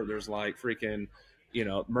water. There's like freaking,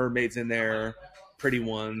 mermaids in there, pretty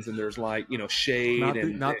ones. And there's like, shade.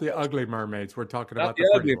 Not the ugly mermaids. We're talking about the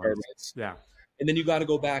ugly pretty ones. Mermaids. Yeah. And then you got to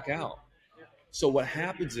go back out. So what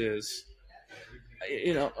happens is,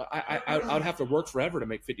 I would have to work forever to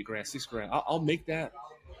make $50,000, $60,000. I'll make that.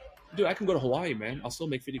 Dude, I can go to Hawaii, man. I'll still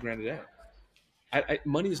make $50,000 a day.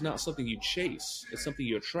 Money is not something you chase. It's something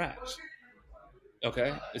you attract.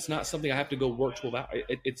 Okay? It's not something I have to go work 12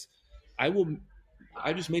 hours. I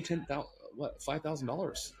just made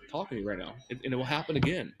 $5,000 talking to you right now. And it will happen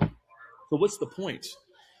again. So what's the point?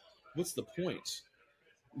 What's the point?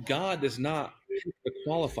 God does not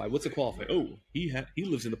qualify. What's it qualify? Oh, he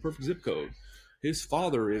lives in the perfect zip code. His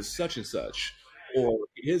father is such and such, or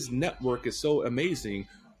his network is so amazing,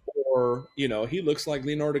 or he looks like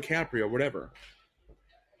Leonardo DiCaprio, or whatever.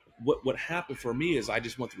 What happened for me is I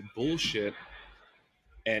just went through bullshit,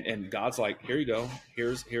 and God's like, here you go.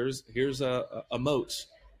 Here's a moat.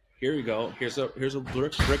 Here you go. Here's a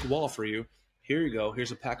brick wall for you. Here you go.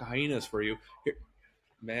 Here's a pack of hyenas for you. Here,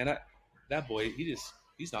 man, that boy,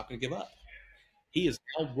 he's not going to give up. He is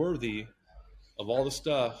now worthy of all the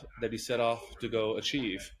stuff that he set off to go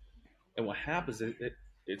achieve. And what happens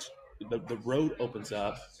is the road opens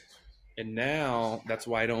up, and now that's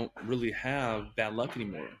why I don't really have bad luck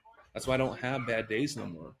anymore. That's why I don't have bad days no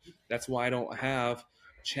more. That's why I don't have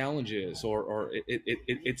challenges, or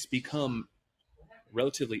it's become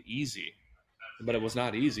relatively easy. But it was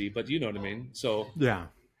not easy, but you know what I mean? So yeah,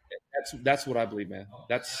 that's what I believe, man.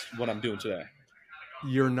 That's what I'm doing today.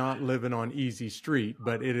 You're not living on easy street,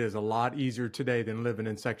 but it is a lot easier today than living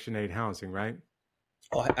in Section 8 housing, right?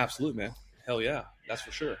 Oh, absolutely, man. Hell yeah. That's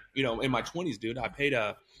for sure. In my 20s, dude, I paid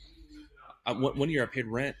one year I paid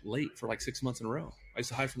rent late for like 6 months in a row. I used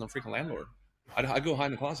to hide from the freaking landlord. I'd go hide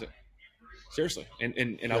in the closet. Seriously. And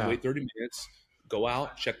I'd wait 30 minutes, go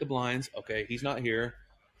out, check the blinds. Okay, he's not here.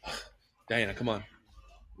 Diana, come on.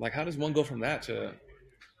 Like, how does one go from that to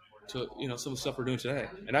some of the stuff we're doing today?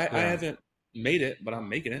 And I haven't made it, but I'm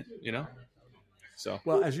making it, So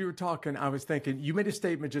well, as you were talking, I was thinking, you made a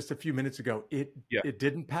statement just a few minutes ago. It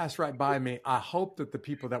didn't pass right by me. I hope that the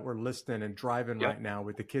people that were listening and driving right now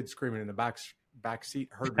with the kids screaming in the back seat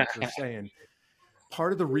heard what you're saying.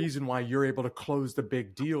 Part of the reason why you're able to close the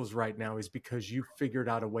big deals right now is because you figured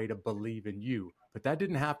out a way to believe in you. But that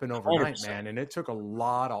didn't happen overnight, 100%. Man. And it took a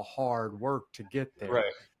lot of hard work to get there.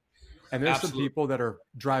 Right. And there's some people that are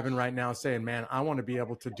driving right now saying, man, I want to be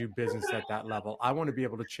able to do business at that level. I want to be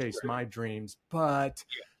able to chase my dreams, but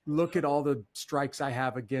look at all the strikes I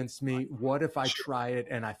have against me. What if I try it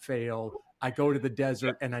and I fail? I go to the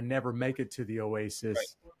desert and I never make it to the oasis.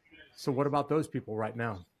 Right. So what about those people right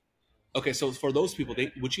now? Okay, so for those people,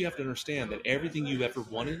 what you have to understand that everything you've ever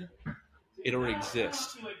wanted, it already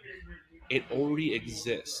exists. It already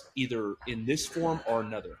exists, either in this form or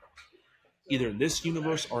another. Either in this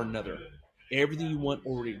universe or another. Everything you want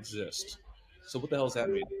already exists. So what the hell does that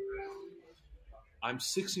mean? I'm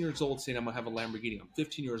 16 years old saying I'm going to have a Lamborghini. I'm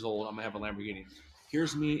 15 years old, I'm going to have a Lamborghini.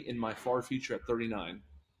 Here's me in my far future at 39.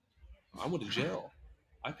 I went to jail.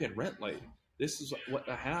 I paid rent late. This is what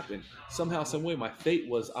happened. Somehow, some way, my fate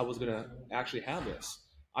was I was going to actually have this.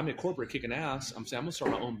 I'm in corporate kicking ass. I'm saying I'm going to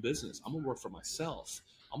start my own business. I'm going to work for myself.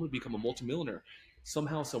 I'm going to become a multimillionaire.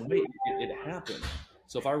 Somehow, some way, it happened.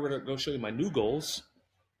 So if I were to go show you my new goals,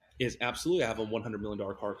 is absolutely I have a $100 million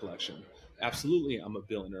car collection. Absolutely I'm a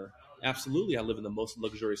billionaire. Absolutely I live in the most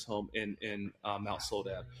luxurious home in Mount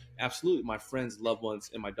Soledad. Absolutely my friends, loved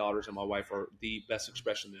ones, and my daughters and my wife are the best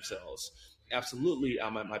expression of themselves. Absolutely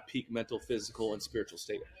I'm at my peak mental, physical, and spiritual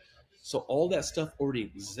state. So all that stuff already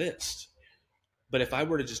exists. But if I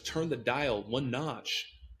were to just turn the dial one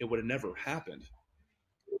notch, it would have never happened.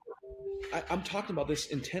 I'm talking about this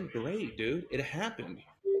in 10th grade, dude. It happened.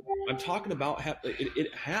 I'm talking about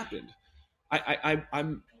it happened.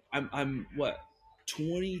 I'm what,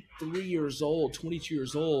 23 years old, 22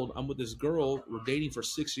 years old. I'm with this girl. We're dating for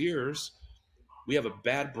 6 years. We have a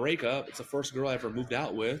bad breakup. It's the first girl I ever moved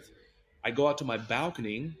out with. I go out to my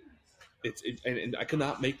balcony And I could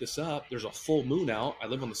not make this up. There's a full moon out. I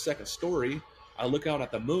live on the second story. I look out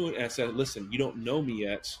at the moon and I said, listen, you don't know me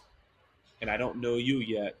yet, and I don't know you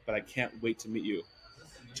yet, but I can't wait to meet you.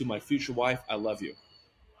 To my future wife, I love you.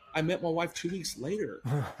 I met my wife 2 weeks later.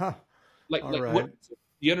 Like right. what?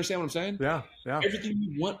 You understand what I'm saying? Yeah. Everything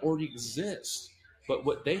you want already exists. But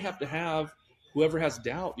what they have to have, whoever has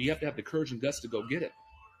doubt, you have to have the courage and guts to go get it.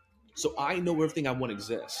 So I know everything I want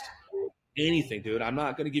exists. Anything, dude. I'm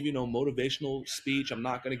not going to give you no motivational speech. I'm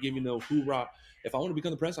not going to give you no hoorah. If I want to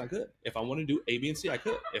become the president, I could. If I want to do A, B, and C, I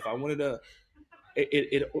could. If I wanted to,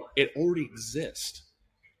 it already exists.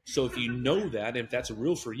 So if you know that, if that's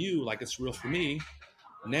real for you, like it's real for me,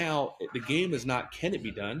 now the game is not, can it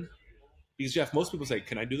be done? Because Jeff, most people say,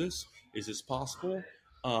 can I do this? Is this possible?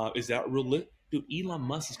 Is that real? Dude, Elon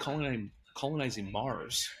Musk is colonizing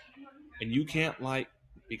Mars, and you can't like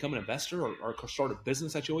become an investor or start a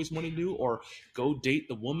business that you always want to do, or go date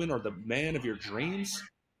the woman or the man of your dreams,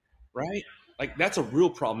 right? Like that's a real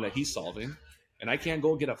problem that he's solving, and I can't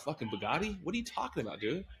go get a fucking Bugatti. What are you talking about,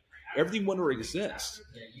 dude? Everything wonder exists.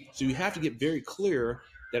 So you have to get very clear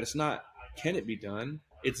that it's not, can it be done?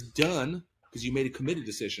 It's done because you made a committed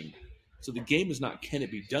decision. So the game is not, can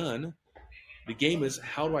it be done? The game is,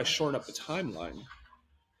 how do I shorten up the timeline?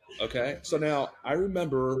 Okay. So now I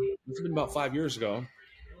remember, it's been about 5 years ago,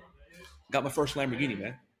 got my first Lamborghini,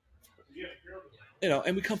 man. You know,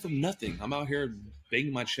 and we come from nothing. I'm out here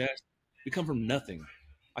banging my chest. We come from nothing.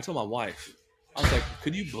 I told my wife, I was like,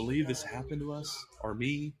 could you believe this happened to us or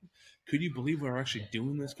me? Could you believe we're actually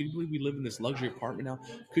doing this? Could you believe we live in this luxury apartment now?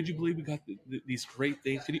 Could you believe we got these great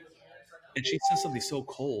things? And she said something so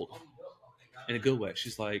cold in a good way.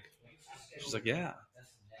 She's like, yeah,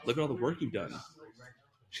 look at all the work you've done.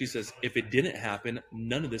 She says, if it didn't happen,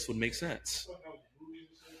 none of this would make sense.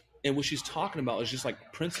 And what she's talking about is just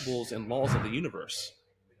like principles and laws of the universe,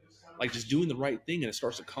 like just doing the right thing, and it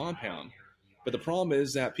starts to compound. But the problem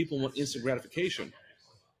is that people want instant gratification.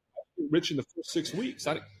 Rich in the first 6 weeks.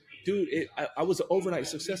 I was an overnight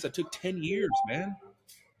success that took 10 years, man.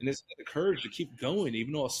 And it's the courage to keep going,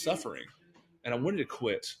 even though I was suffering. And I wanted to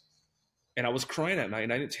quit. And I was crying at night,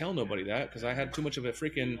 and I didn't tell nobody that because I had too much of a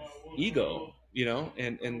freaking ego, you know,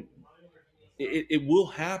 and it will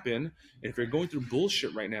happen. And if you're going through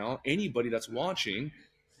bullshit right now, anybody that's watching,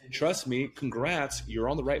 trust me, congrats, you're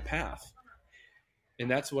on the right path. And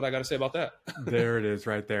that's what I got to say about that. There it is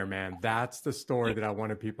right there, man. That's the story that I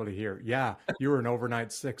wanted people to hear. Yeah, you were an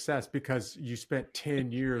overnight success because you spent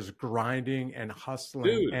 10 years grinding and hustling,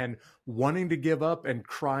 dude, and wanting to give up and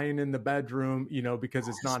crying in the bedroom, you know, because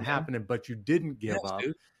it's not happening, but you didn't give up.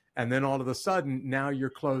 Dude. And then all of a sudden, now you're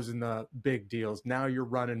closing the big deals. Now you're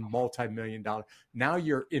running multi-million-dollar. Now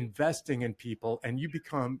you're investing in people, and you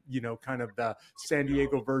become, you know, kind of the San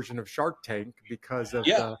Diego version of Shark Tank because of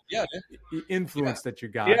the influence that you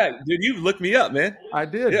got. Yeah, dude, you looked me up, man. I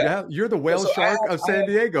did. Yeah, you're the whale shark of San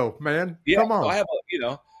Diego, man. Yeah, come on. So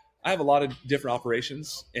I have a lot of different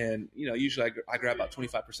operations, and usually I grab about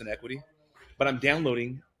 25% equity, but I'm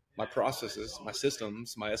downloading my processes, my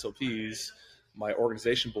systems, my SOPs, my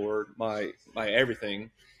organization board, my everything.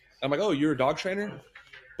 I'm like, oh, you're a dog trainer?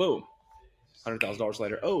 Boom. $100,000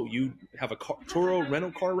 later. Oh, you have a Toro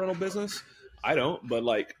car rental business? I don't, but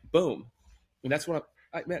like, boom. And that's what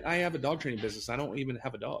I have a dog training business. I don't even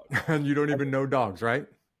have a dog. And you don't even know dogs, right?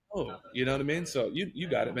 Oh, you know what I mean? So you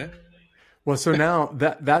got it, man. Well, so now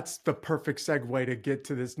that's the perfect segue to get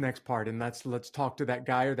to this next part. And let's talk to that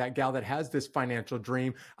guy or that gal that has this financial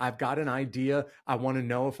dream. I've got an idea. I want to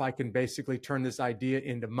know if I can basically turn this idea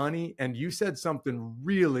into money. And you said something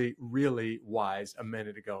really, really wise a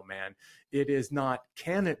minute ago, man. It is not,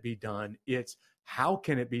 can it be done? It's, how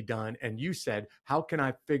can it be done? And you said, how can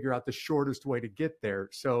I figure out the shortest way to get there?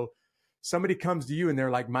 So somebody comes to you and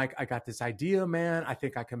they're like, Mike, I got this idea, man. I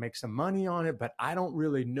think I can make some money on it, but I don't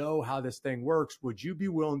really know how this thing works. Would you be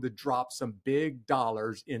willing to drop some big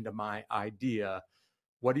dollars into my idea?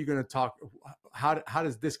 What are you going to talk? How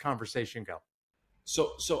does this conversation go?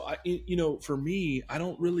 So I, for me, I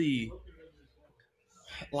don't really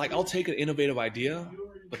like, I'll take an innovative idea,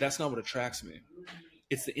 but that's not what attracts me.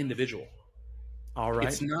 It's the individual. All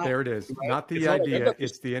right. There it is. Not the idea.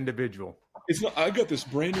 It's the individual. It's not, I got this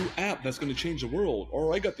brand new app that's going to change the world,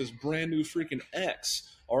 or I got this brand new freaking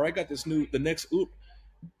X, or I got the next oop.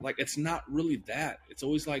 Like, it's not really that. It's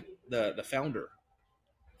always like the founder.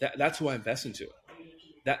 That's who I invest into.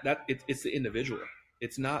 It's the individual.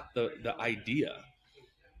 It's not the idea,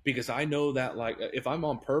 because I know that, like, if I'm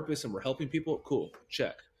on purpose and we're helping people, cool,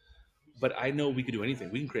 check. But I know we could do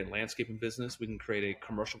anything. We can create a landscaping business. We can create a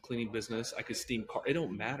commercial cleaning business. I could steam car. It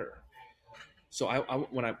don't matter. So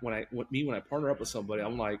when I partner up with somebody,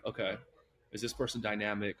 I'm like, okay, Is this person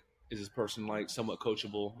dynamic? Is this person like somewhat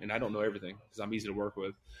coachable? And I don't know everything because I'm easy to work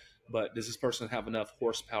with, but does this person have enough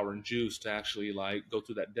horsepower and juice to actually like go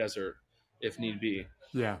through that desert if need be?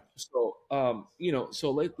 Yeah. So, so I'm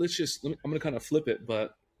going to kind of flip it,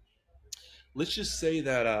 but let's just say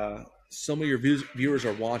that some of your viewers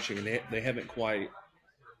are watching and they haven't quite,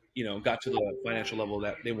 got to the financial level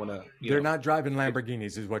that they want to. They're not driving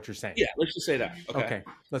Lamborghinis, is what you're saying. Yeah, let's just say that. Okay,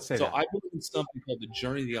 let's say so that. I believe in something called the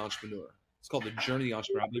journey of the entrepreneur. It's called the journey of the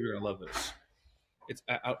entrepreneur. I believe you're gonna love this.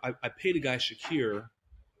 I paid a guy Shakir,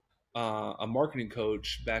 a marketing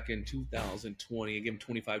coach, back in 2020. I gave him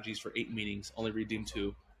 25 G's for 8 meetings. Only redeemed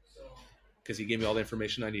 2 because he gave me all the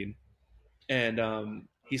information I need. And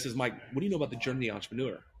he says, Mike, what do you know about the journey of the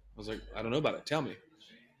entrepreneur? I was like, I don't know about it. Tell me.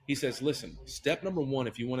 He says, listen, step number 1,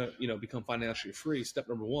 if you want to, become financially free, step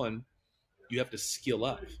number 1, you have to skill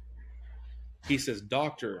up. He says,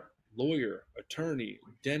 doctor, lawyer, attorney,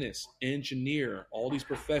 dentist, engineer, all these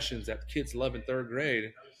professions that kids love in 3rd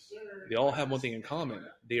grade, they all have one thing in common.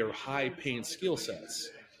 They are high-paying skill sets.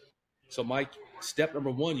 So, Mike, step number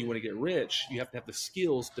 1, you want to get rich, you have to have the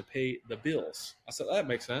skills to pay the bills. I said, that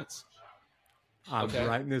makes sense. I'm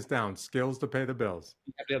writing this down. Skills to pay the bills.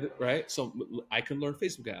 You have to have it, right? So I can learn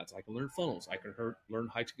Facebook ads. I can learn funnels. I can learn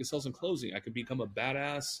high-ticket sales and closing. I can become a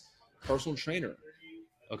badass personal trainer.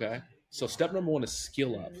 Okay? So step number 1 is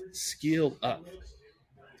skill up. Skill up.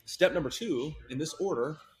 Step number 2, in this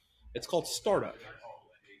order, it's called startup.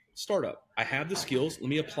 Startup. I have the skills. Let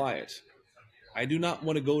me apply it. I do not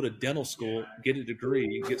want to go to dental school, get a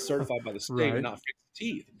degree, get certified by the state, Right. and not fix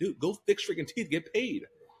teeth. Dude, go fix freaking teeth. Get paid.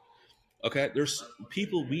 Okay? There's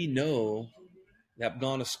people we know that have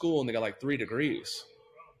gone to school and they got like 3 degrees.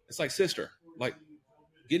 It's like, sister, like,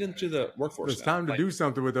 get into the workforce. It's time to do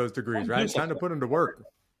something with those degrees, right? It's time to put them to work.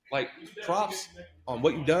 Like, props on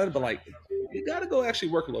what you've done, but like, you got to go actually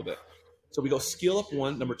work a little bit. So we go skill up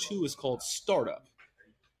 1. Number 2 is called startup.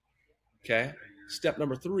 Okay. Step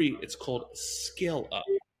number 3, it's called scale up.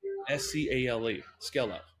 SCALE.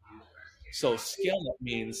 Scale up. So scale up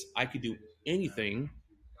means I could do anything,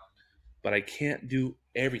 but I can't do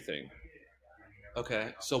everything.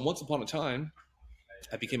 Okay. So once upon a time,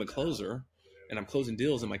 I became a closer, and I'm closing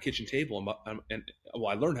deals at my kitchen table.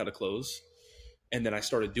 I learned how to close, and then I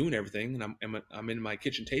started doing everything. And I'm in my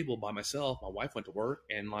kitchen table by myself. My wife went to work,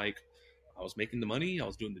 and like, I was making the money. I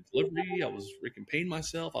was doing the delivery. I was freaking paying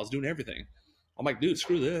myself. I was doing everything. I'm like, dude,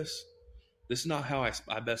 screw this. This is not how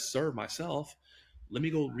I best serve myself. Let me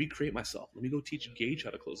go recreate myself. Let me go teach Gage how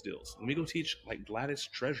to close deals. Let me go teach like Gladys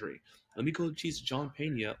Treasury. Let me go teach John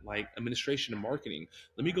Pena like administration and marketing.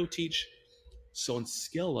 Let me go teach. So in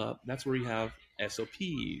scale up, that's where you have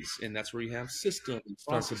SOPs, and that's where you have systems.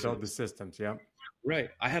 Start to build the systems. Yeah. Right.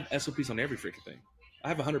 I have SOPs on every freaking thing. I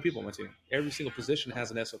have 100 people on my team. Every single position has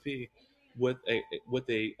an SOP with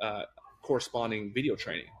a corresponding video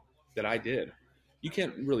training that I did. You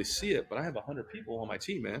can't really see it, but I have 100 people on my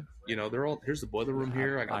team, man. They're all, here's the boiler room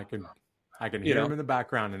here. I can hear them in the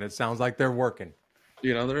background, and it sounds like they're working.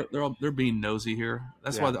 They're being nosy here.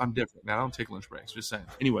 That's why I'm different, man. I don't take lunch breaks. Just saying.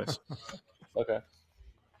 Anyways, okay.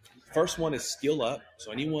 First one is skill up.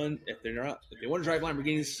 So anyone, if they want to drive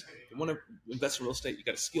Lamborghinis, if they want to invest in real estate, you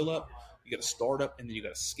got to skill up, you got to start up, and then you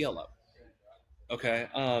got to scale up. Okay.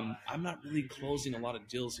 I'm not really closing a lot of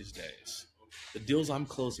deals these days. The deals I'm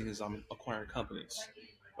closing is I'm acquiring companies,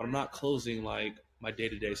 but I'm not closing like my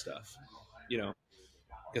day-to-day stuff,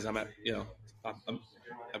 because I've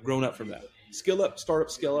grown up from that. Skill up, start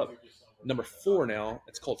up, scale up. Number 4 now,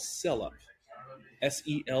 it's called sell up.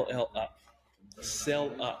 SELL up.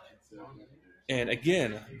 Sell up. And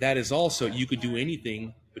again, that is also, you could do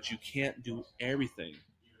anything, but you can't do everything.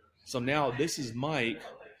 So now this is Mike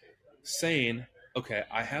saying, okay,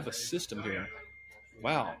 I have a system here.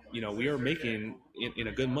 Wow, we are making in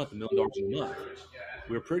a good month $1 million a month.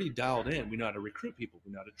 We're pretty dialed in. We know how to recruit people.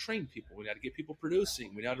 We know how to train people. We know how to get people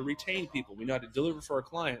producing. We know how to retain people. We know how to deliver for our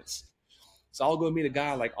clients. So I'll go meet a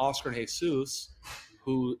guy like Oscar and Jesus,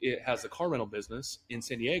 who has a car rental business in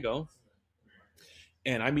San Diego.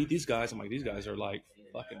 And I meet these guys. I'm like, these guys are like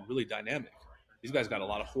fucking really dynamic. These guys got a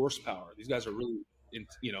lot of horsepower. These guys are really,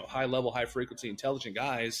 high level, high frequency, intelligent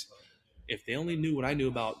guys. If they only knew what I knew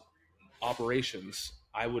about operations,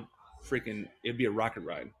 it'd be a rocket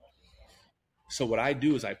ride. So what I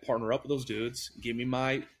do is I partner up with those dudes, give me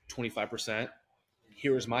my 25%.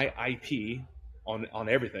 Here is my IP on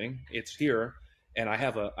everything. It's here. And I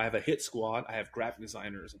have a hit squad. I have graphic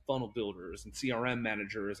designers and funnel builders and CRM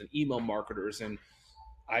managers and email marketers. And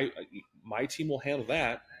my team will handle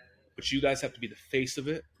that, but you guys have to be the face of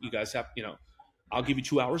it. You guys have, I'll give you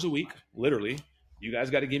 2 hours a week, literally. You guys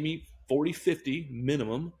got to give me 40, 50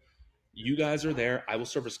 minimum. You guys are there. I will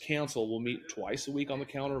serve as counsel. We'll meet twice a week on the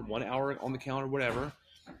counter, 1 hour on the counter, whatever.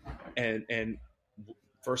 And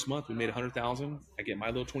first month we made 100,000. I get my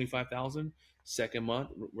little 25,000. Second month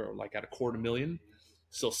we're like at $250,000.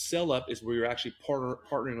 So sell up is where you're actually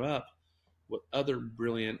partnering up with other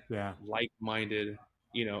brilliant, like-minded,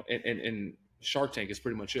 and Shark Tank is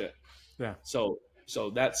pretty much it. Yeah. So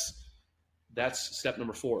that's step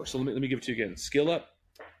number 4. So let me give it to you again. Skill up,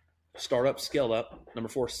 start up, scale up. Number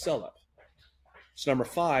 4, sell up. So number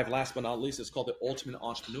 5, last but not least, is called the ultimate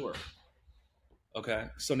entrepreneur. Okay.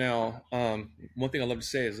 So now, one thing I love to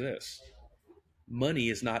say is this: money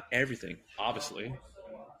is not everything, obviously,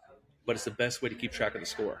 but it's the best way to keep track of the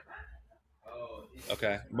score.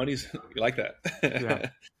 Okay. Money's you like that? Yeah.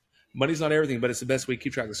 Money's not everything, but it's the best way to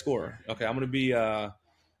keep track of the score. Okay. I'm going to be a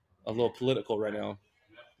little political right now.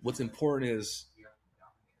 What's important is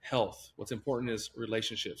health. What's important is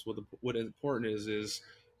relationships. What is important is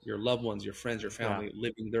your loved ones, your friends, your family,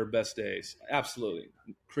 living their best days. Absolutely.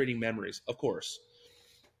 Creating memories, of course.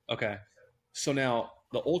 Okay. So now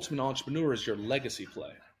the ultimate entrepreneur is your legacy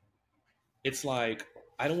play. It's like,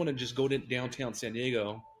 I don't want to just go to downtown San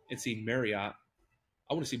Diego and see Marriott.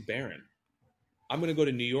 I want to see Barron. I'm going to go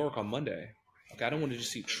to New York on Monday. Okay. I don't want to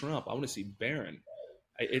just see Trump. I want to see Barron.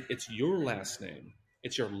 It's your last name.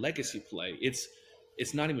 It's your legacy play. It's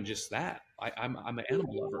not even just that. I'm an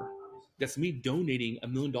animal lover. That's me donating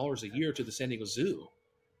 $1 million a year to the San Diego Zoo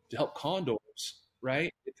to help condors,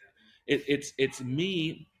 right? It's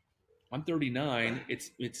me. I'm 39.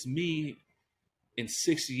 It's me in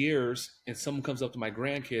 6 years, and someone comes up to my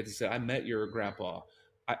grandkids and said, "I met your grandpa,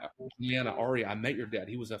 Leanna Aria. I met your dad.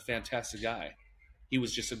 He was a fantastic guy. He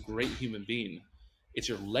was just a great human being." It's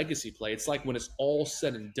your legacy play. It's like when it's all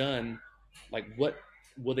said and done, like what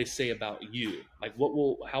will they say about you? Like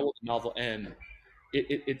how will the novel end?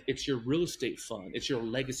 It's your real estate fund. It's your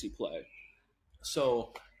legacy play.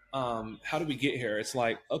 So how do we get here? It's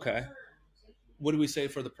like, okay, what do we say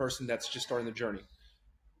for the person that's just starting the journey?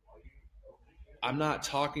 I'm not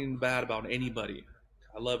talking bad about anybody.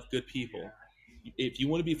 I love good people. If you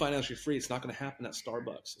want to be financially free, it's not going to happen at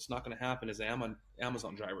Starbucks. It's not going to happen as an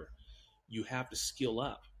Amazon driver. You have to skill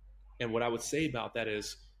up. And what I would say about that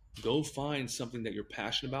is go find something that you're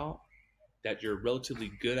passionate about, that you're relatively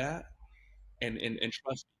good at, and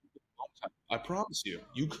trust me. I promise you,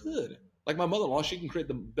 you could. Like my mother-in-law, she can create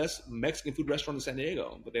the best Mexican food restaurant in San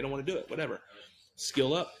Diego, but they don't want to do it. Whatever.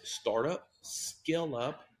 Skill up, start up, scale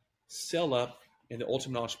up, sell up, and the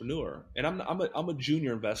ultimate entrepreneur. And I'm a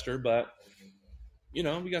junior investor, but we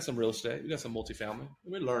got some real estate, we got some multifamily.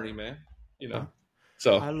 We're learning, man.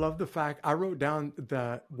 So I love the fact I wrote down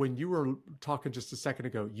that when you were talking just a second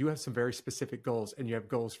ago, you have some very specific goals, and you have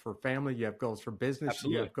goals for family, you have goals for business,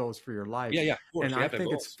 absolutely. You have goals for your life. Yeah, of course. And I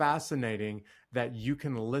think it's fascinating that you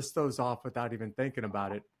can list those off without even thinking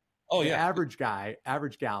about it. Oh, the yeah.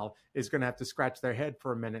 average gal is going to have to scratch their head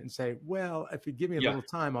for a minute and say, well, if you give me a little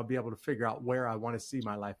time, I'll be able to figure out where I want to see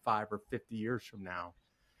my life 5 or 50 years from now.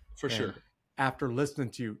 For sure. After listening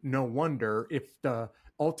to you, no wonder if the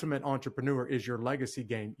ultimate entrepreneur is your legacy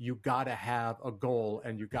game, you got to have a goal,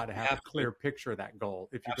 and you got to have a clear picture of that goal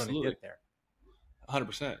if you're going to get there.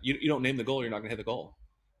 100%. You don't name the goal, you're not going to hit the goal.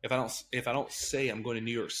 If I don't say I'm going to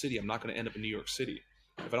New York City, I'm not going to end up in New York City.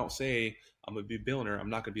 If I don't say I'm going to be a billionaire, I'm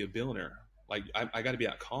not going to be a billionaire. Like I got to be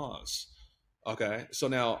at cause. Okay. So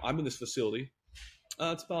now I'm in this facility.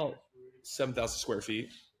 It's about 7,000 square feet.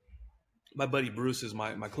 My buddy Bruce is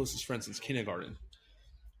my closest friend since kindergarten.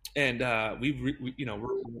 And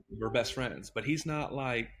we're best friends, but he's not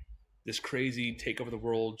like this crazy take over the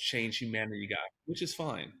world, change humanity guy, which is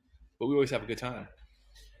fine. But we always have a good time.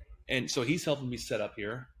 And so he's helping me set up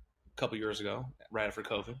here a couple years ago, right after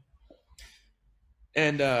COVID.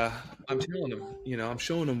 And I'm telling him, I'm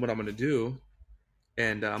showing him what I'm going to do.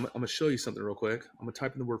 And I'm going to show you something real quick. I'm going to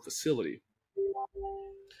type in the word facility.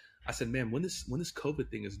 I said, man, when this COVID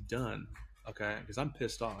thing is done, okay, because I'm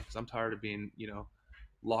pissed off, because I'm tired of being,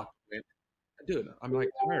 locked in. Dude, I'm like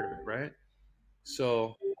tired of it, right?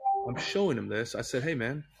 So I'm showing him this. I said, hey,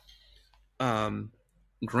 man,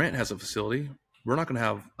 Grant has a facility. We're not going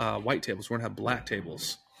to have white tables. We're going to have black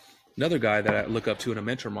tables. Another guy that I look up to and a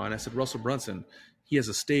mentor of mine, I said, Russell Brunson, he has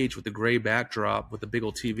a stage with a gray backdrop with a big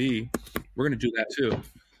old TV. We're going to do that too.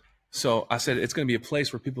 So I said, it's going to be a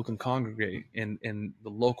place where people can congregate and the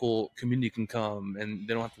local community can come and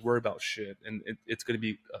they don't have to worry about shit. And it's going to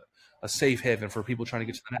be a safe haven for people trying to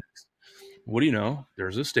get to the next. What do you know?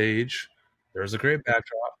 There's a stage. There's a gray backdrop.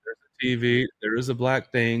 There's a TV. There is the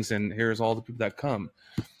black things. And here's all the people that come.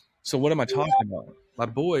 So what am I talking about? My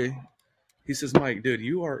boy, he says, Mike, dude,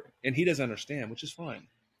 you are, and he doesn't understand, which is fine.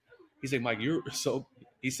 He's like, Mike, you're so,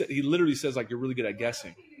 he literally says like, you're really good at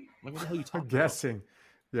guessing. I'm like, what the hell are you talking about? Guessing.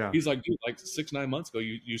 Yeah. He's like, dude, like 6-9 months ago,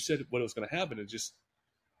 you said what was going to happen.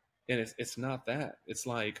 It's not that. It's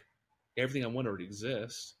like everything I want already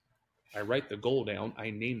exists. I write the goal down. I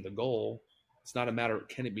name the goal. It's not a matter of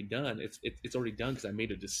can it be done. It's already done because I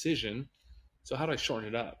made a decision. So how do I shorten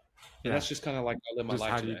it up? And that's just kind of like I live my just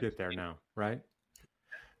life how today. do you get there now, right?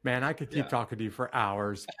 Man, I could keep talking to you for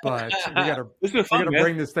hours, but we gotta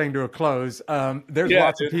bring this thing to a close. There's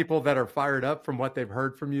lots of people that are fired up from what they've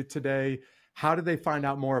heard from you today. How do they find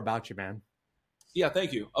out more about you, man? Yeah,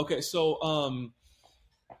 thank you. Okay, so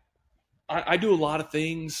I do a lot of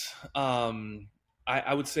things.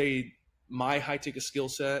 I would say my high ticket skill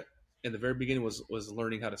set in the very beginning was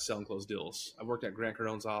learning how to sell and close deals. I worked at Grant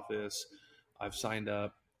Cardone's office. I've signed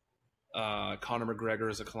up Conor McGregor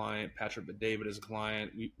as a client, Patrick David as a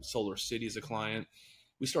client, Solar City as a client.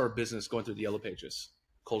 We started a business going through the yellow pages,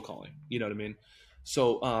 cold calling. You know what I mean?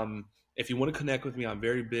 So if you want to connect with me, I'm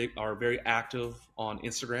very active on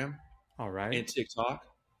Instagram, and TikTok.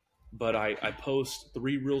 But I post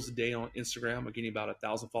 3 reels a day on Instagram. I'm getting about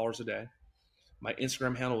 1,000 followers a day. My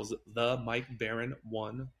Instagram handle is the Mike Barron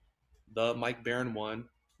 1, the Mike Barron 1,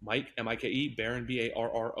 Mike Mike Barron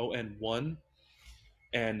Barron 1.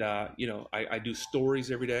 And I do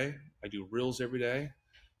stories every day. I do reels every day.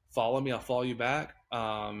 Follow me, I'll follow you back.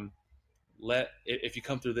 If you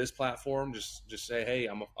come through this platform, just say, hey,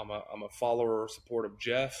 I'm a follower or support of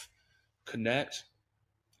Jeff. Connect.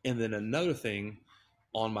 And then another thing,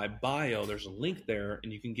 on my bio, there's a link there,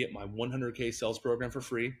 and you can get my 100K sales program for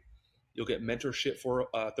free. You'll get mentorship for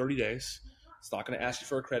 30 days. It's not going to ask you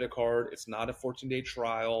for a credit card. It's not a 14-day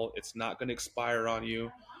trial. It's not going to expire on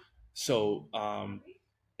you. So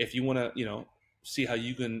if you want to, see how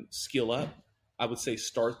you can skill up, I would say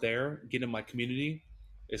start there. Get in my community.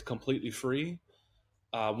 It's completely free.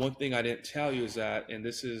 One thing I didn't tell you is that, and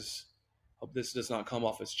this does not come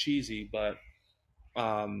off as cheesy, but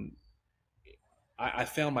I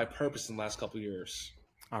found my purpose in the last couple of years.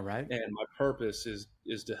 All right. And my purpose is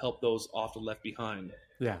to help those often left behind.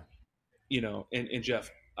 Yeah. And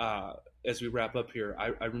Jeff, as we wrap up here,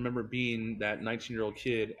 I remember being that 19-year-old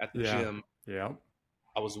kid at the gym. Yeah.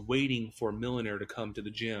 I was waiting for a millionaire to come to the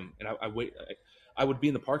gym, and I would be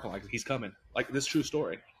in the parking lot, like, he's coming, like, this true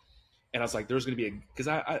story. And I was like, there's going to be because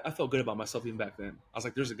I felt good about myself even back then. I was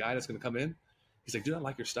like, there's a guy that's going to come in. He's like, dude, I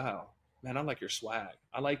like your style, man. I like your swag.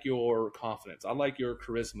 I like your confidence. I like your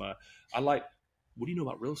charisma. What do you know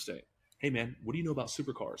about real estate? Hey man, what do you know about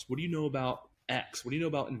supercars? What do you know about X? What do you know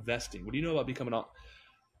about investing? What do you know about becoming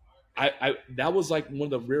that was like one of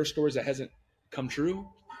the rare stories that hasn't come true.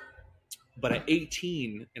 But at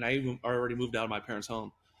 18, and I already moved out of my parents'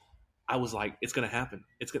 home, I was like, it's going to happen.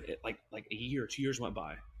 It's going to, like a year, 2 years went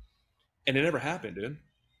by, and it never happened, dude.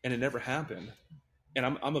 And it never happened. And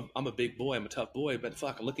I'm a big boy. I'm a tough boy, but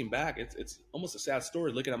fuck, looking back, it's almost a sad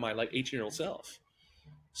story looking at my 18-year-old self.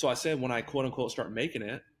 So I said, when I quote unquote start making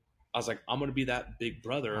it, I was like, I'm going to be that big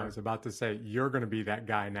brother. I was about to say, you're going to be that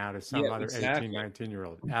guy now to some other 18,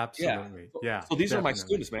 19-year-old. Absolutely. Yeah. So these are my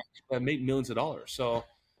students, man, that make millions of dollars. So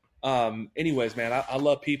anyways, man, I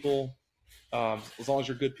love people. As long as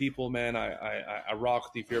you're good people, man, I rock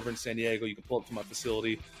with you. If you're ever in San Diego, you can pull up to my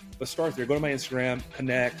facility. But start there. Go to my Instagram,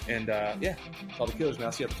 connect, and call the killers, man.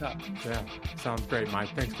 I'll see you at the top. Yeah, sounds great,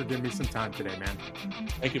 Mike. Thanks for giving me some time today, man.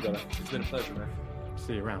 Thank you, brother. It's been a pleasure, man.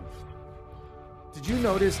 See you around. Did you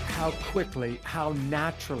notice how quickly, how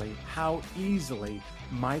naturally, how easily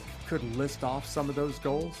Mike could list off some of those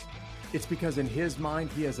goals? It's because in his mind,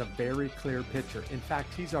 he has a very clear picture. In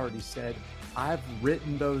fact, he's already said, I've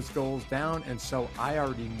written those goals down, and so I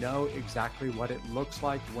already know exactly what it looks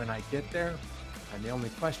like when I get there. And the only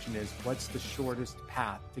question is, what's the shortest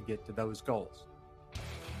path to get to those goals?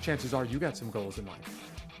 Chances are you got some goals in mind.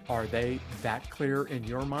 Are they that clear in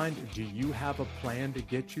your mind? Do you have a plan to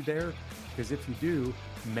get you there? Because if you do,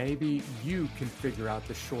 maybe you can figure out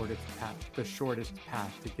the shortest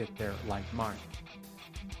path to get there like mine.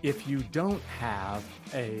 If you don't have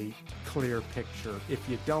a clear picture, if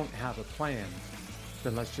you don't have a plan,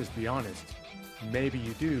 then let's just be honest. Maybe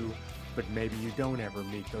you do, but maybe you don't ever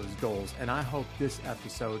meet those goals. And I hope this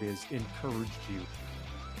episode has encouraged you.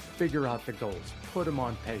 Figure out the goals, put them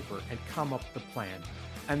on paper, and come up with a plan.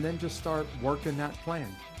 And then just start working that plan.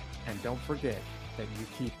 And don't forget that you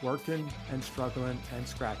keep working and struggling and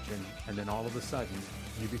scratching, and then all of a sudden,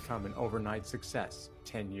 you become an overnight success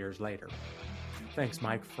 10 years later. Thanks,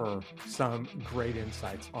 Mike, for some great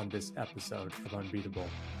insights on this episode of Unbeatable.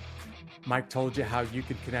 Mike told you how you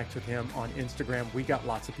could connect with him on Instagram. We got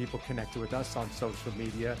lots of people connected with us on social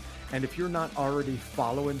media. And if you're not already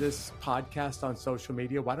following this podcast on social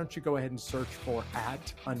media, why don't you go ahead and search for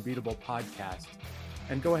 @Unbeatable Podcast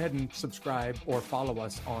and go ahead and subscribe or follow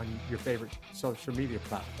us on your favorite social media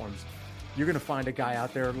platforms. You're going to find a guy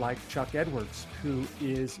out there like Chuck Edwards, who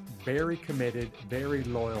is very committed, very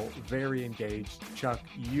loyal, very engaged. Chuck,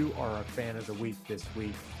 you are a fan of the week this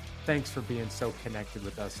week. Thanks for being so connected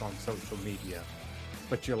with us on social media.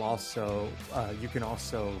 But you can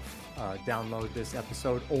also download this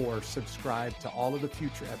episode or subscribe to all of the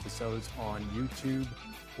future episodes on YouTube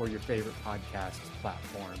or your favorite podcast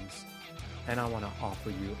platforms. And I want to offer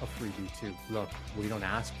you a freebie too. Look, we don't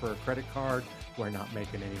ask for a credit card. We're not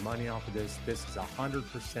making any money off of this. This is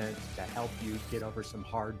 100% to help you get over some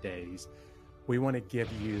hard days. We want to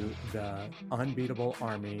give you the Unbeatable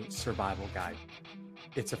Army Survival Guide.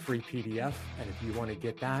 It's a free PDF, and if you want to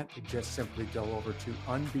get that, just simply go over to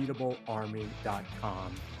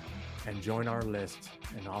unbeatablearmy.com and join our list,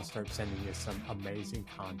 and I'll start sending you some amazing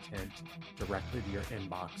content directly to your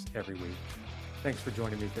inbox every week. Thanks for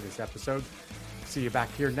joining me for this episode. See you back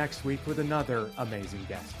here next week with another amazing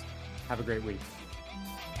guest. Have a great week.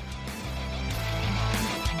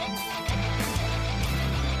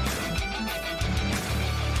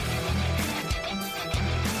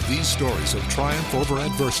 These stories of triumph over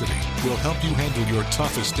adversity will help you handle your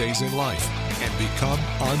toughest days in life and become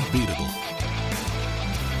unbeatable.